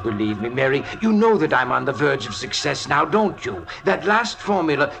 You do believe me, Mary. You know that I'm on the verge of success now, don't you? That last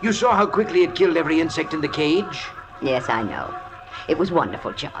formula, you saw how quickly it killed every insect in the cage? Yes, I know. It was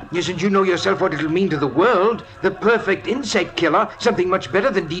wonderful, John. Yes, and you know yourself what it'll mean to the world. The perfect insect killer, something much better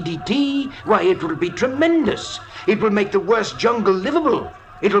than DDT. Why, it will be tremendous. It will make the worst jungle livable.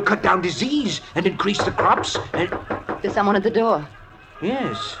 It'll cut down disease and increase the crops and... There's someone at the door.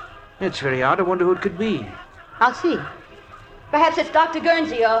 Yes. It's very odd. I wonder who it could be. I'll see. Perhaps it's Dr.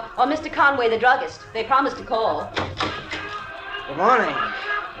 Guernsey or Mr. Conway, the druggist. They promised to call. Good morning.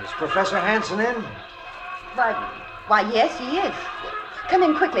 Is Professor Hanson in? Why, yes, he is. Come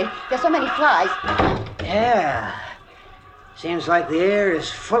in quickly. There's so many flies. Yeah. Seems like the air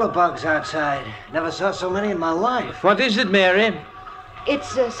is full of bugs outside. Never saw so many in my life. What is it, Mary?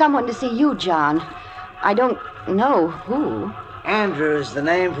 It's someone to see you, John. I don't know who. Andrews, the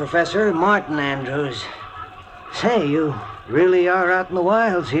name, Professor. Martin Andrews. Say, you really are out in the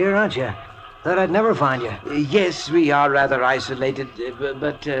wilds here, aren't you? Thought I'd never find you. Yes, we are rather isolated,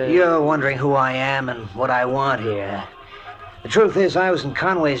 but... You're wondering who I am and what I want here. The truth is, I was in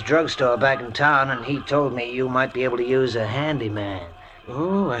Conway's drugstore back in town, and he told me you might be able to use a handyman.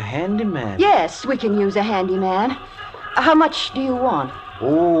 Oh, a handyman? Yes, we can use a handyman. How much do you want?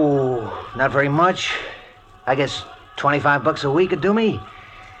 Oh, not very much. I guess $25 a week would do me.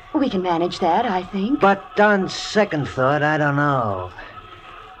 We can manage that, I think. But on second thought, I don't know.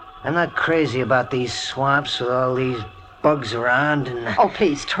 I'm not crazy about these swamps with all these bugs around and... Oh,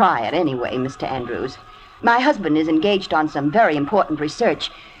 please try it anyway, Mr. Andrews. My husband is engaged on some very important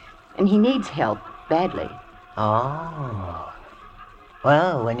research, and he needs help badly. Oh.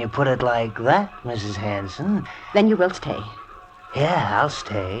 Well, when you put it like that, Mrs. Hanson... Then you will stay. Yeah, I'll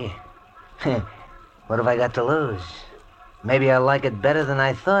stay. What have I got to lose? Maybe I'll like it better than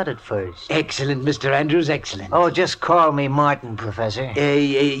I thought at first. Excellent, Mr. Andrews, excellent. Oh, just call me Martin, Professor.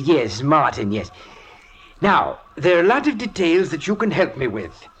 Yes, Martin, yes. Now, there are a lot of details that you can help me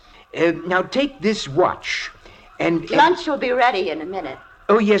with. Now, take this watch, and... Lunch will be ready in a minute.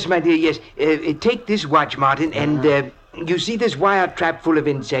 Oh, yes, my dear, yes. Take this watch, Martin, and you see this wire trap full of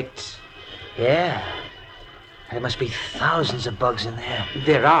insects? Yeah. There must be thousands of bugs in there.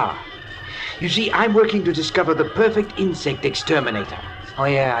 There are. You see, I'm working to discover the perfect insect exterminator. Oh,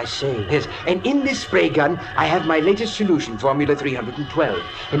 yeah, I see. Yes, and in this spray gun, I have my latest solution, Formula 312.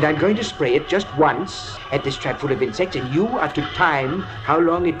 And I'm going to spray it just once at this trap full of insects, and you are to time how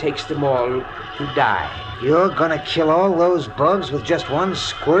long it takes them all to die. You're gonna kill all those bugs with just one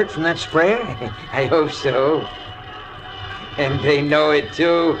squirt from that sprayer? I hope so. And they know it,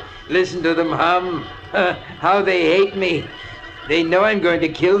 too. Listen to them hum. How they hate me. They know I'm going to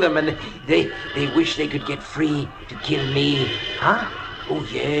kill them, and they wish they could get free to kill me. Huh? Oh,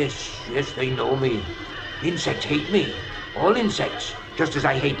 yes, they know me. Insects hate me. All insects, just as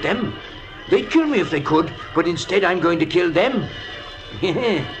I hate them. They'd kill me if they could, but instead I'm going to kill them.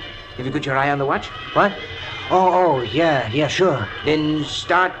 Have you got your eye on the watch? What? Oh, yeah, sure. Then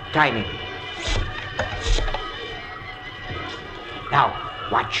start timing. Now,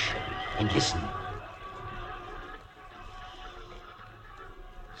 watch and listen.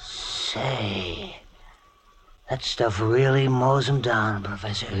 Say, that stuff really mows them down,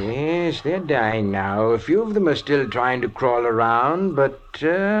 Professor. Yes, they're dying now. A few of them are still trying to crawl around, but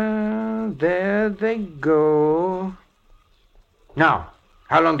there they go. Now,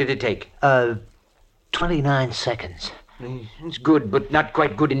 how long did it take? 29 seconds. It's good, but not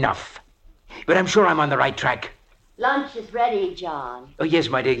quite good enough. But I'm sure I'm on the right track. Lunch is ready, John. Oh, yes,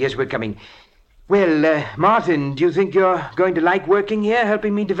 my dear, yes, we're coming. Well, Martin, do you think you're going to like working here,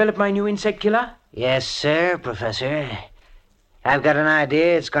 helping me develop my new insect killer? Yes, sir, Professor. I've got an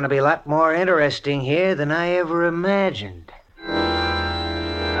idea it's going to be a lot more interesting here than I ever imagined.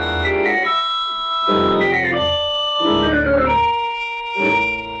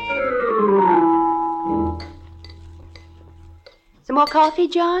 Some more coffee,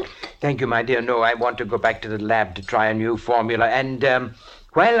 John? Thank you, my dear. No, I want to go back to the lab to try a new formula. And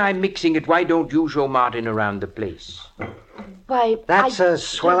while I'm mixing it, why don't you show Martin around the place? Why, That's a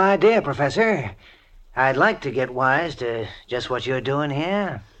swell idea, Professor. I'd like to get wise to just what you're doing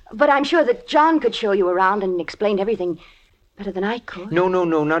here. But I'm sure that John could show you around and explain everything better than I could. No,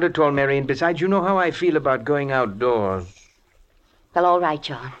 not at all, Mary. And besides, you know how I feel about going outdoors. Well, all right,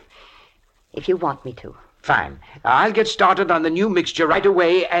 John. If you want me to. Fine. I'll get started on the new mixture right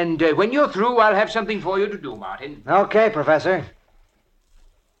away, and when you're through, I'll have something for you to do, Martin. Okay, Professor.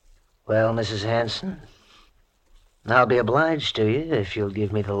 Well, Mrs. Hanson, I'll be obliged to you if you'll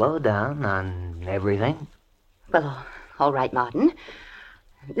give me the lowdown on everything. Well, all right, Martin.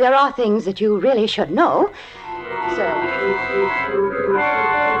 There are things that you really should know.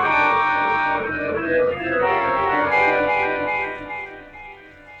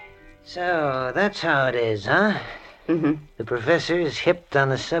 So, that's how it is, huh? Mm-hmm. The professor is hipped on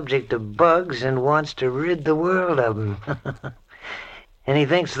the subject of bugs and wants to rid the world of them. And he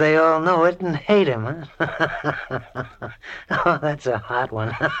thinks they all know it and hate him, huh? Oh, that's a hot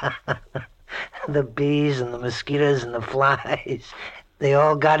one. The bees and the mosquitoes and the flies, they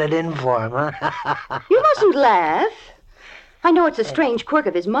all got it in for him, huh? You mustn't laugh. I know it's a strange quirk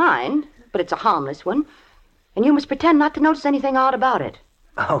of his mind, but it's a harmless one. And you must pretend not to notice anything odd about it.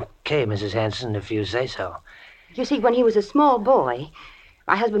 Okay, Mrs. Hanson, if you say so. You see, when he was a small boy,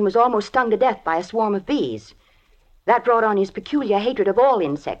 my husband was almost stung to death by a swarm of bees. That brought on his peculiar hatred of all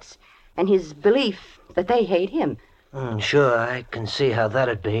insects, and his belief that they hate him. Sure, I can see how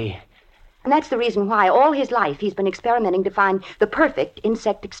that'd be. And that's the reason why all his life he's been experimenting to find the perfect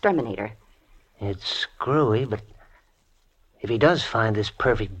insect exterminator. It's screwy, but if he does find this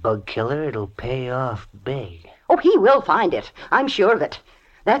perfect bug killer, it'll pay off big. Oh, he will find it. I'm sure of it.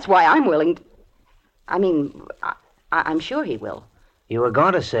 That's why I'm willing to... I'm sure he will. You were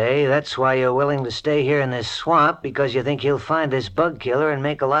going to say that's why you're willing to stay here in this swamp, because you think he'll find this bug killer and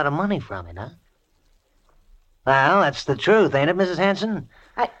make a lot of money from it, huh? Well, that's the truth, ain't it, Mrs. Hanson?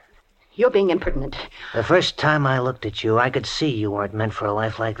 You're being impertinent. The first time I looked at you, I could see you weren't meant for a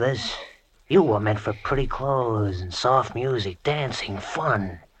life like this. You were meant for pretty clothes and soft music, dancing,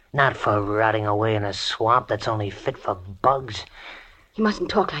 fun. Not for rotting away in a swamp that's only fit for bugs. You mustn't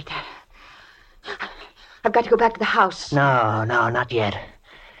talk like that. I've got to go back to the house. No, not yet.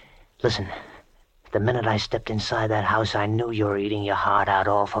 Listen, the minute I stepped inside that house, I knew you were eating your heart out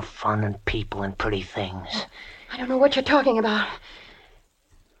all for fun and people and pretty things. I don't know what you're talking about.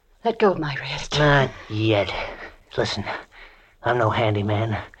 Let go of my wrist. Not yet. Listen, I'm no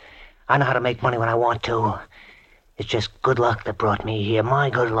handyman. I know how to make money when I want to. It's just good luck that brought me here,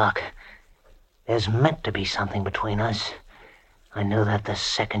 my good luck. There's meant to be something between us. I knew that the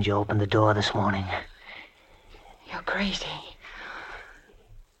second you opened the door this morning. You're crazy.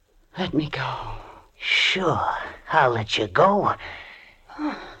 Let me go. Sure, I'll let you go.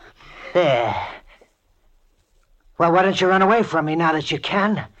 There. Well, why don't you run away from me now that you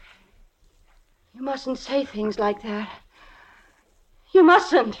can? You mustn't say things like that. You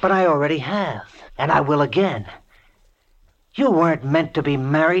mustn't. But I already have, and I will again. You weren't meant to be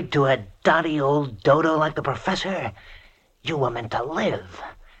married to a dotty old dodo like the professor. You were meant to live.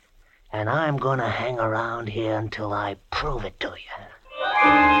 And I'm going to hang around here until I prove it to you.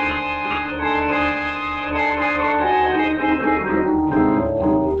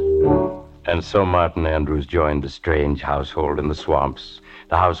 And so Martin Andrews joined the strange household in the swamps,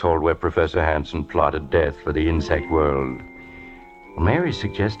 the household where Professor Hansen plotted death for the insect world. Mary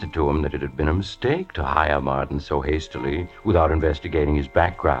suggested to him that it had been a mistake to hire Martin so hastily without investigating his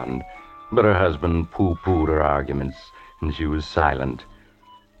background, but her husband pooh-poohed her arguments, and she was silent,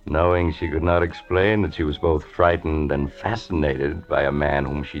 knowing she could not explain that she was both frightened and fascinated by a man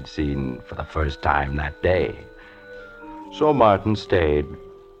whom she'd seen for the first time that day. So Martin stayed,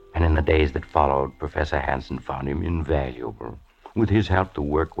 and in the days that followed, Professor Hansen found him invaluable. With his help, the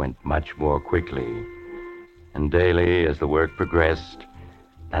work went much more quickly. And daily, as the work progressed,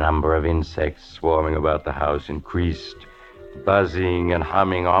 the number of insects swarming about the house increased, buzzing and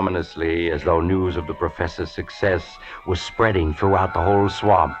humming ominously as though news of the professor's success was spreading throughout the whole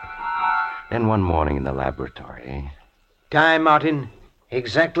swamp. Then one morning in the laboratory... Time, Martin.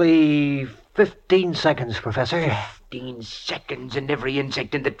 Exactly 15 seconds, Professor. 15 seconds and every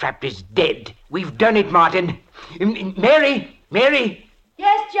insect in the trap is dead. We've done it, Martin. Mary!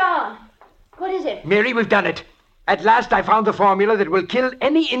 Yes, John. What is it? Mary, we've done it. At last I found the formula that will kill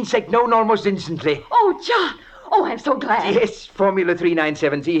any insect known almost instantly. Oh, John. Oh, I'm so glad. Yes, Formula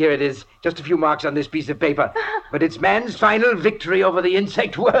 397. See, here it is. Just a few marks on this piece of paper. But it's man's final victory over the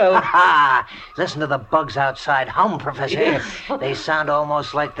insect world. Listen to the bugs outside hum, Professor. Yes. They sound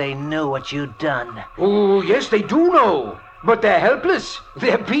almost like they knew what you'd done. Oh, yes, they do know. But they're helpless.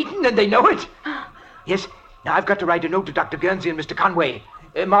 They're beaten and they know it. Yes, now I've got to write a note to Dr. Guernsey and Mr. Conway.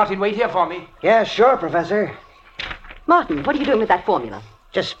 Martin, wait here for me. Yeah, sure, Professor. Martin, what are you doing with that formula?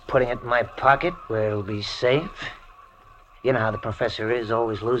 Just putting it in my pocket where it'll be safe. You know how the professor is,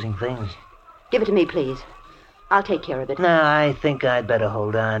 always losing things. Give it to me, please. I'll take care of it. No, I think I'd better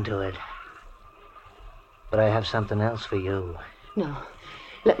hold on to it. But I have something else for you. No.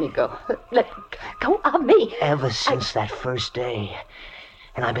 Let me go. Let go of me. Ever since that first day.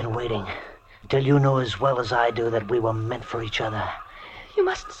 And I've been waiting until you knew as well as I do that we were meant for each other. You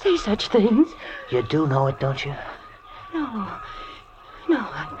mustn't say such things. You do know it, don't you? No.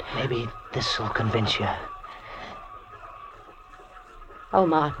 Maybe this'll convince you. Oh,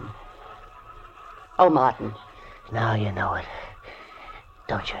 Martin. Oh, Martin. Now you know it,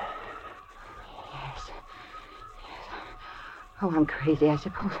 don't you? Yes. Oh, I'm crazy, I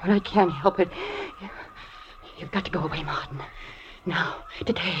suppose, but I can't help it. You've got to go away, Martin. Now,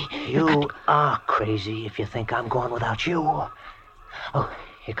 today. You are crazy if you think I'm going without you. Oh,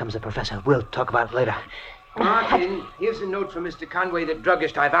 here comes the professor. We'll talk about it later. Martin, here's a note from Mr. Conway, the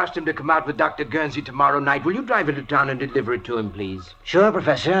druggist. I've asked him to come out with Dr. Guernsey tomorrow night. Will you drive into town and deliver it to him, please? Sure,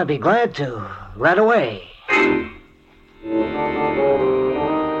 Professor. I'd be glad to. Right away.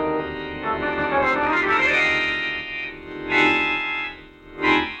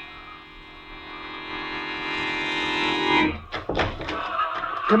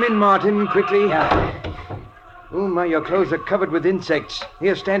 Come in, Martin, quickly. Yeah. Oh, my, your clothes are covered with insects.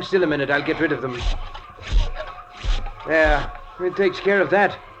 Here, stand still a minute. I'll get rid of them. There. It takes care of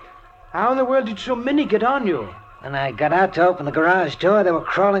that. How in the world did so many get on you? When I got out to open the garage door, they were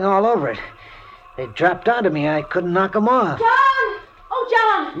crawling all over it. They dropped onto me. I couldn't knock them off. John! Oh,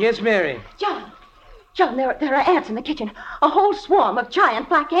 John! Yes, Mary? John, there are ants in the kitchen. A whole swarm of giant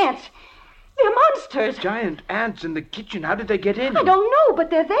black ants. They're monsters. Giant ants in the kitchen? How did they get in? I don't know, but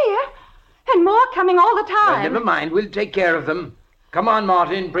they're there. And more coming all the time. Well, never mind. We'll take care of them. Come on,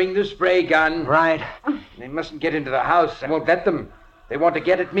 Martin. Bring the spray gun. Right. They mustn't get into the house. I won't let them. They want to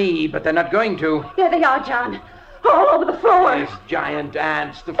get at me, but they're not going to. There they are, John. All over the floor. There's giant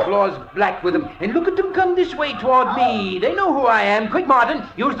ants. The floor's black with them. And look at them come this way toward me. They know who I am. Quick, Martin.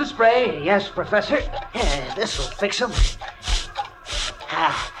 Use the spray. Yes, Professor. This'll fix them.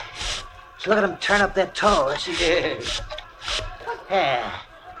 So look at them turn up their toes. Yes.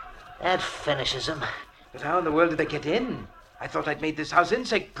 That finishes them. But how in the world did they get in? I thought I'd made this house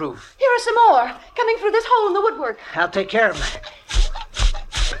insect-proof. Here are some more, coming through this hole in the woodwork. I'll take care of them.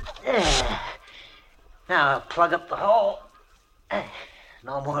 There. Now I'll plug up the hole.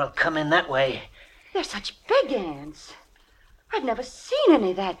 No more will come in that way. They're such big ants. I've never seen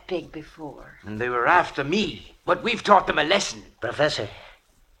any that big before. And they were after me, but we've taught them a lesson. Professor,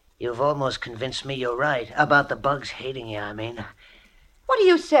 you've almost convinced me you're right. About the bugs hating you, I mean. What are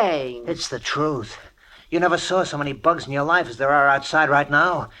you saying? It's the truth. You never saw so many bugs in your life as there are outside right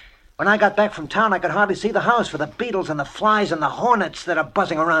now. When I got back from town, I could hardly see the house for the beetles and the flies and the hornets that are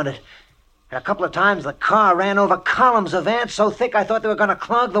buzzing around it. And a couple of times the car ran over columns of ants so thick I thought they were going to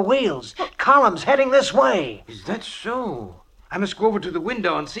clog the wheels. Columns heading this way. Is that so? I must go over to the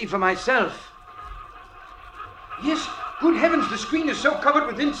window and see for myself. Yes, good heavens, the screen is so covered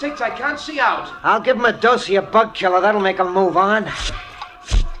with insects I can't see out. I'll give them a dose of your bug killer. That'll make them move on.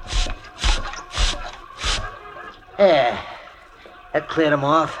 There. That cleared them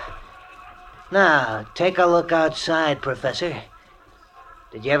off. Now, take a look outside, Professor.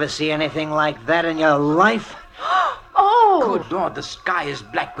 Did you ever see anything like that in your life? Oh! Good Lord, the sky is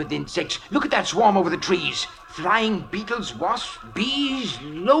black with insects. Look at that swarm over the trees. Flying beetles, wasps, bees,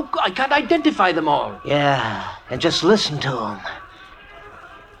 I can't identify them all. Yeah, and just listen to them.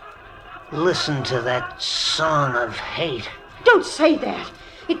 Listen to that song of hate. Don't say that.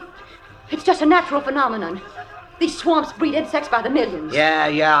 It's just a natural phenomenon. These swamps breed insects by the millions.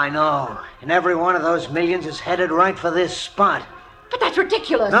 Yeah, I know. And every one of those millions is headed right for this spot. But that's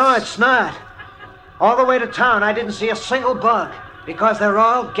ridiculous. No, it's not. All the way to town, I didn't see a single bug. Because they're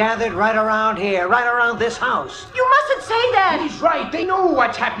all gathered right around here, right around this house. You mustn't say that. He's right. They know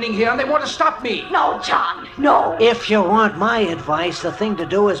what's happening here, and they want to stop me. No, John, no. If you want my advice, the thing to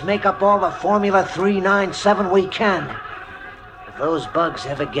do is make up all the Formula 397 we can. If those bugs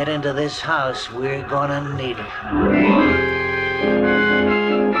ever get into this house, we're gonna need it.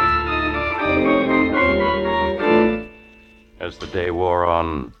 As the day wore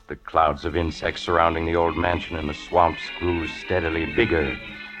on, the clouds of insects surrounding the old mansion in the swamps grew steadily bigger.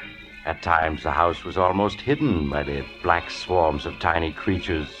 At times, the house was almost hidden by the black swarms of tiny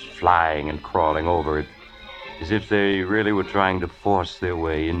creatures flying and crawling over it, as if they really were trying to force their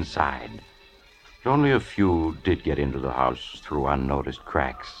way inside. But only a few did get into the house through unnoticed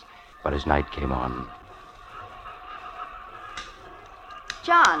cracks, but as night came on...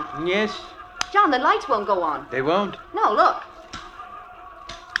 John. Yes? John, the lights won't go on. They won't? No, look.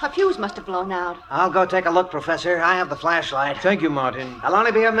 A fuse must have blown out. I'll go take a look, Professor. I have the flashlight. Thank you, Martin. I'll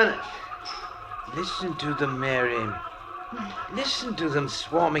only be a minute. Listen to them, Mary. Listen to them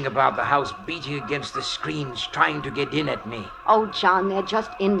swarming about the house, beating against the screens, trying to get in at me. Oh, John, they're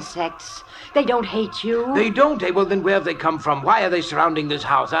just insects. They don't hate you. They don't? Well, then where have they come from? Why are they surrounding this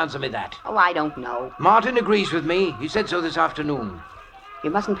house? Answer me that. Oh, I don't know. Martin agrees with me. He said so this afternoon.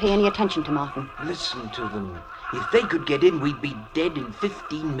 You mustn't pay any attention to Martin. Listen to them. If they could get in, we'd be dead in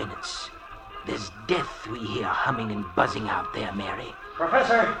 15 minutes. There's death we hear humming and buzzing out there, Mary.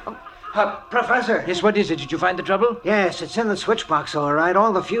 Professor! Professor! Yes, what is it? Did you find the trouble? Yes, it's in the switch box, all right.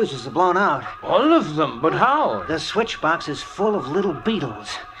 All the fuses are blown out. All of them? But how? The switch box is full of little beetles.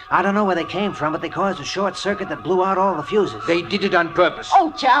 I don't know where they came from, but they caused a short circuit that blew out all the fuses. They did it on purpose.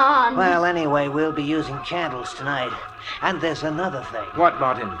 Oh, John! Well, anyway, we'll be using candles tonight. And there's another thing. What,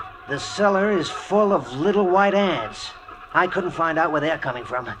 Martin? The cellar is full of little white ants. I couldn't find out where they're coming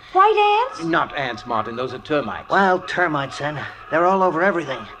from. White ants? Not ants, Martin. Those are termites. Well, termites, then. They're all over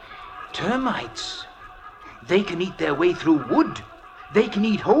everything. Termites? They can eat their way through wood. They can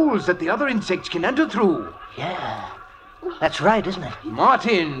eat holes that the other insects can enter through. Yeah. That's right, isn't it?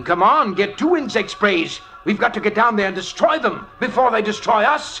 Martin, come on. Get 2 insect sprays. We've got to get down there and destroy them before they destroy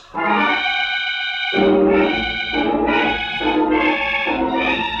us.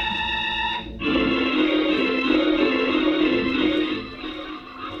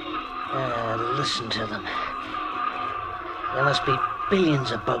 Listen to them. There must be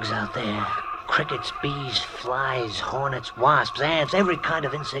billions of bugs out there. Crickets, bees, flies, hornets, wasps, ants, every kind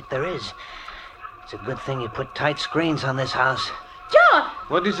of insect there is. It's a good thing you put tight screens on this house. John!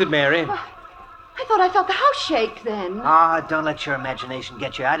 What is it, Mary? I thought I felt the house shake then. Ah, don't let your imagination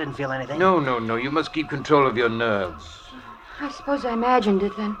get you. I didn't feel anything. No. You must keep control of your nerves. I suppose I imagined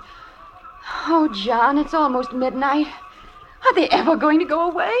it then. Oh, John, it's almost midnight. Are they ever going to go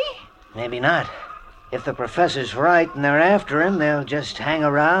away? Maybe not. If the professor's right and they're after him, they'll just hang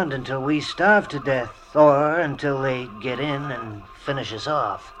around until we starve to death. Or until they get in and finish us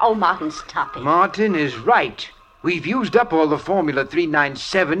off. Oh, Martin, stop it. Martin is right. We've used up all the Formula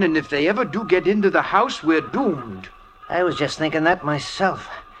 397, and if they ever do get into the house, we're doomed. I was just thinking that myself.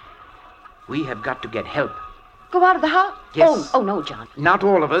 We have got to get help. Go out of the house? Yes. Oh, no, John. Not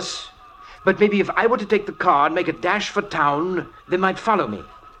all of us. But maybe if I were to take the car and make a dash for town, they might follow me.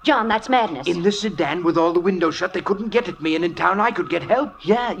 John, that's madness. In the sedan with all the windows shut, they couldn't get at me, and in town I could get help.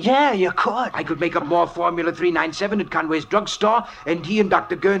 Yeah, you could. I could make up more Formula 397 at Conway's drugstore, and he and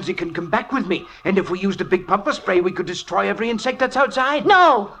Dr. Guernsey can come back with me. And if we used a big pumper spray, we could destroy every insect that's outside.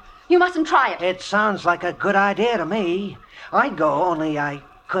 No, you mustn't try it. It sounds like a good idea to me. I'd go, only I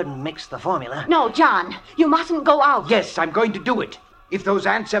couldn't mix the formula. No, John, you mustn't go out. Yes, I'm going to do it. If those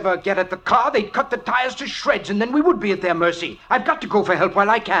ants ever get at the car, they'd cut the tires to shreds, and then we would be at their mercy. I've got to go for help while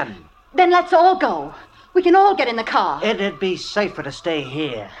I can. Then let's all go. We can all get in the car. It'd be safer to stay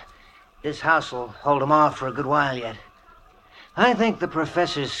here. This house will hold them off for a good while yet. I think the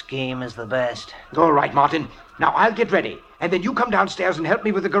professor's scheme is the best. All right, Martin. Now, I'll get ready. And then you come downstairs and help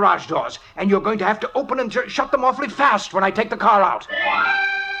me with the garage doors. And you're going to have to open and shut them awfully fast when I take the car out.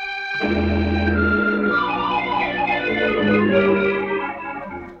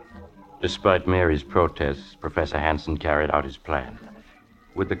 Despite Mary's protests, Professor Hanson carried out his plan.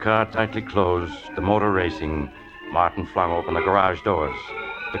 With the car tightly closed, the motor racing, Martin flung open the garage doors.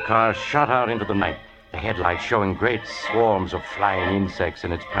 The car shot out into the night, the headlights showing great swarms of flying insects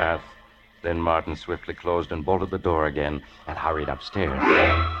in its path. Then Martin swiftly closed and bolted the door again and hurried upstairs.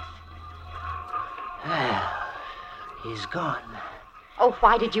 Well, he's gone. Oh,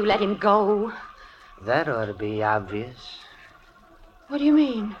 why did you let him go? That ought to be obvious. What do you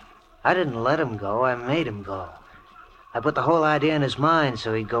mean? I didn't let him go. I made him go. I put the whole idea in his mind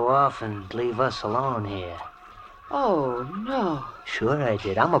so he'd go off and leave us alone here. Oh, no. Sure I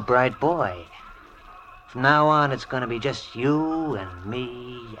did. I'm a bright boy. From now on, it's going to be just you and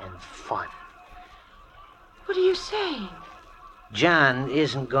me and fun. What are you saying? John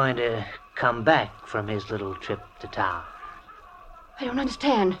isn't going to come back from his little trip to town. I don't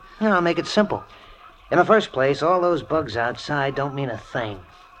understand. I'll make it simple. In the first place, all those bugs outside don't mean a thing.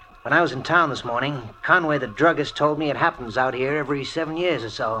 When I was in town this morning, Conway the druggist told me it happens out here every 7 years or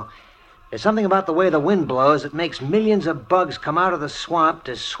so. There's something about the way the wind blows that makes millions of bugs come out of the swamp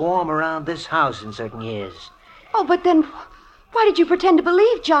to swarm around this house in certain years. Oh, but then why did you pretend to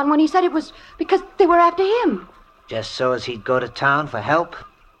believe John when he said it was because they were after him? Just so as he'd go to town for help.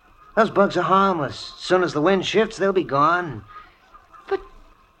 Those bugs are harmless. As soon as the wind shifts, they'll be gone. But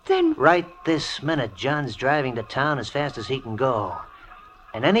then... Right this minute, John's driving to town as fast as he can go.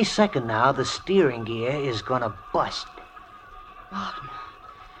 And any second now, the steering gear is gonna bust. Martin.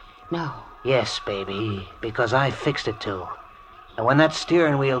 No. Yes, baby, because I fixed it to. And when that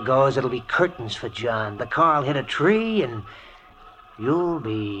steering wheel goes, it'll be curtains for John. The car'll hit a tree, and you'll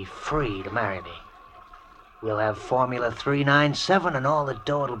be free to marry me. We'll have Formula 397 and all the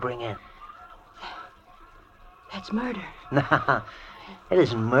dough it'll bring in. That's murder. Nah, it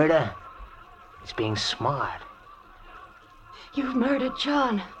isn't murder. It's being smart. You've murdered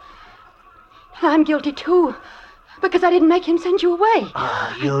John. And I'm guilty, too. Because I didn't make him send you away.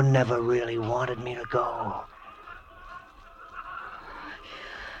 Oh, you never really wanted me to go.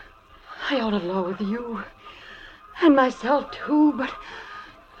 I ought to loathe you. And myself, too, but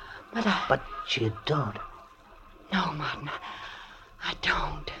I... But you don't. No, Martin. I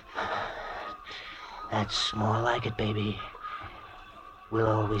don't. That's more like it, baby. We'll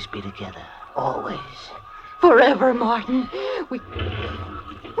always be together. Always. Forever, Martin.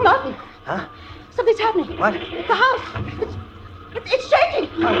 Martin! Huh? Something's happening. What? The house. It's shaking.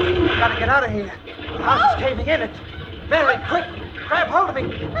 Oh, we gotta get out of here. The house is caving in. Mary, quick! Grab hold of me.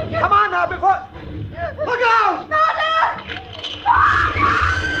 Come on now, before... Look out!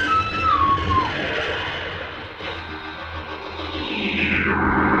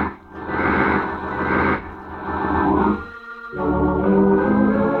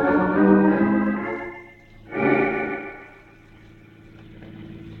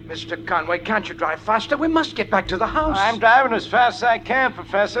 Mr. Conway, can't you drive faster? We must get back to the house. I'm driving as fast as I can,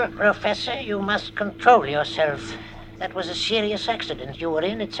 Professor. Professor, you must control yourself. That was a serious accident you were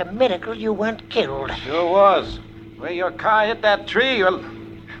in. It's a miracle you weren't killed. Sure was. Where your car hit that tree, well,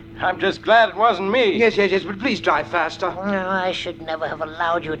 I'm just glad it wasn't me. Yes, but please drive faster. No, I should never have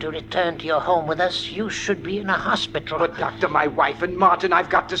allowed you to return to your home with us. You should be in a hospital. But, Doctor, my wife and Martin,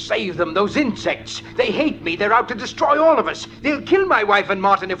 I've got to save them. Those insects. They hate me. They're out to destroy all of us. They'll kill my wife and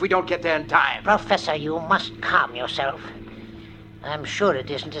Martin if we don't get there in time. Professor, you must calm yourself. I'm sure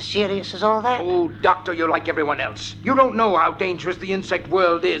it isn't as serious as all that. Oh, Doctor, you're like everyone else. You don't know how dangerous the insect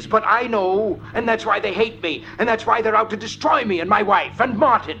world is, but I know. And that's why they hate me. And that's why they're out to destroy me and my wife and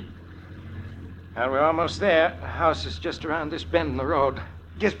Martin. Well, we're almost there. The house is just around this bend in the road.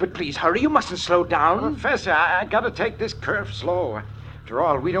 Yes, but please hurry. You mustn't slow down. Professor, I gotta take this curve slow. After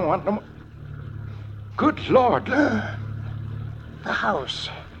all, we don't want no more... Good Lord. The house.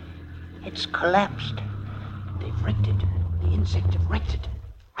 It's collapsed. They've wrecked it. The insect have wrecked it.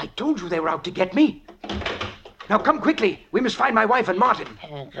 I told you they were out to get me. Now come quickly. We must find my wife and Martin.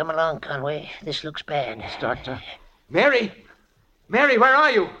 Come along, Conway. This looks bad. Yes, Doctor. Mary! Mary, where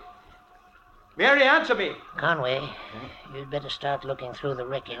are you? Mary, answer me. Conway, you'd better start looking through the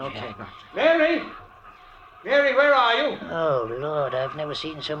wreckage. Okay, Doctor. Mary! Mary, where are you? Oh, Lord, I've never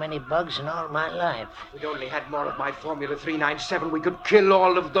seen so many bugs in all my life. If we'd only had more of my Formula 397, we could kill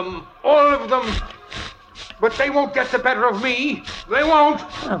all of them. All of them. But they won't get the better of me. They won't.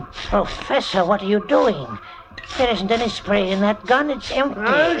 Oh, Professor, what are you doing? There isn't any spray in that gun. It's empty.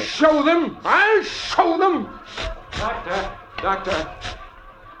 I'll show them. I'll show them. Doctor,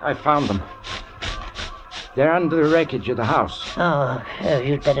 I found them. They're under the wreckage of the house. Oh,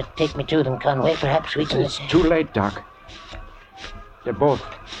 you'd better take me to them, Conway. Perhaps we can... It's too late, Doc. They're both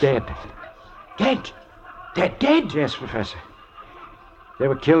dead. Dead? They're dead? Yes, Professor. They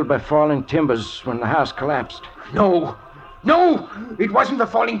were killed by falling timbers when the house collapsed. No! No! It wasn't the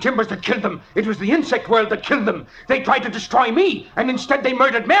falling timbers that killed them. It was the insect world that killed them. They tried to destroy me, and instead they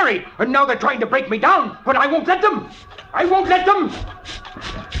murdered Mary. And now they're trying to break me down, but I won't let them. I won't let them.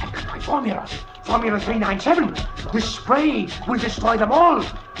 I've got my formula. Formula 397. This spray will destroy them all.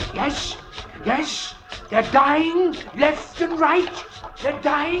 Yes, yes. They're dying left and right. They're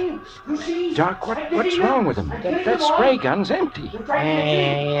dying. You see? Doc, what's wrong with them? That spray gun's empty.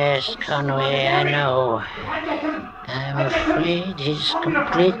 Yes, Conway, I know. I'm afraid he's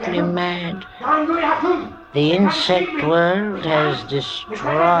completely mad. The insect world has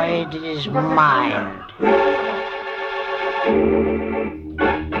destroyed his mind.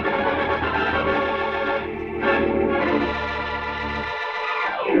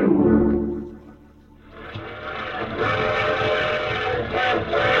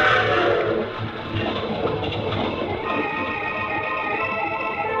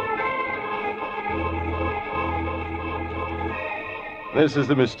 This is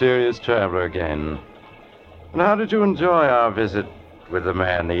the Mysterious Traveler again. And how did you enjoy our visit with the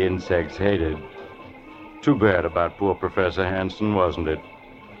man the insects hated? Too bad about poor Professor Hanson, wasn't it?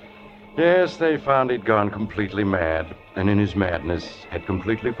 Yes, they found he'd gone completely mad, and in his madness had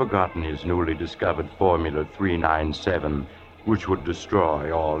completely forgotten his newly discovered Formula 397, which would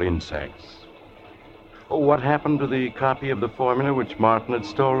destroy all insects. Oh, what happened to the copy of the formula which Martin had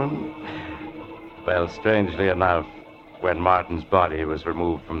stolen? Well, strangely enough, when Martin's body was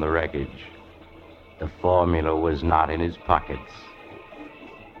removed from the wreckage, the formula was not in his pockets.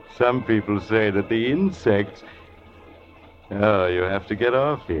 Some people say that the insects... Oh, you have to get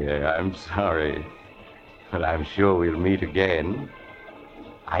off here. I'm sorry. But I'm sure we'll meet again.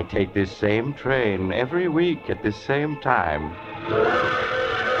 I take this same train every week at this same time.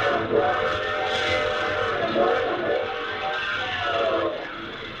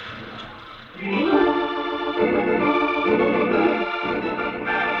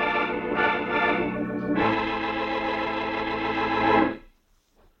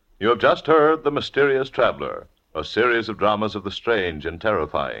 You have just heard The Mysterious Traveler, a series of dramas of the strange and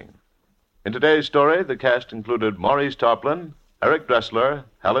terrifying. In today's story, the cast included Maurice Tarplin, Eric Dressler,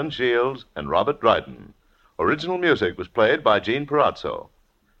 Helen Shields, and Robert Dryden. Original music was played by Gene Perazzo.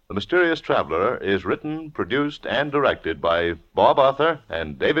 The Mysterious Traveler is written, produced, and directed by Bob Arthur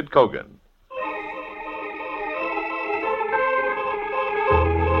and David Kogan.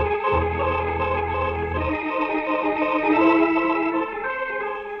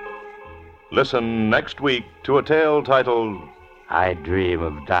 Listen next week to a tale titled I Dream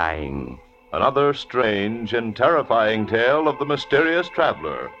of Dying. Another strange and terrifying tale of the Mysterious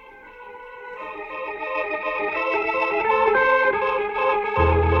Traveler.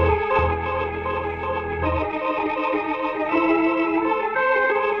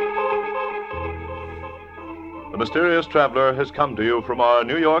 The Mysterious Traveler has come to you from our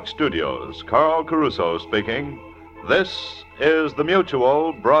New York studios. Carl Caruso speaking. This is the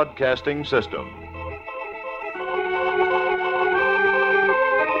Mutual Broadcasting System.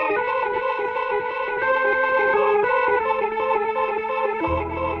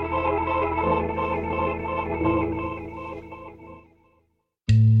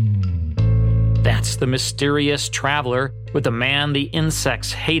 That's The Mysterious Traveler with the man the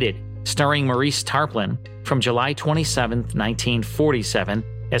insects hated, starring Maurice Tarplin, from July 27th, 1947,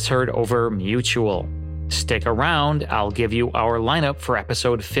 as heard over Mutual. Stick around, I'll give you our lineup for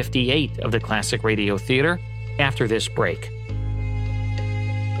episode 58 of the Classic Radio Theater after this break.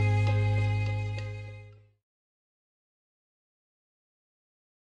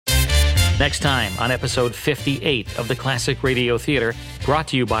 Next time on episode 58 of the Classic Radio Theater, brought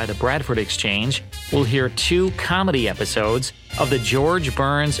to you by the Bradford Exchange, we'll hear 2 comedy episodes of the George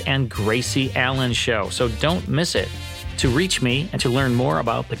Burns and Gracie Allen Show, so don't miss it. To reach me and to learn more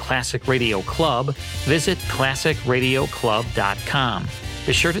about the Classic Radio Club, visit classicradioclub.com.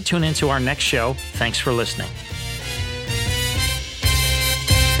 Be sure to tune in to our next show. Thanks for listening.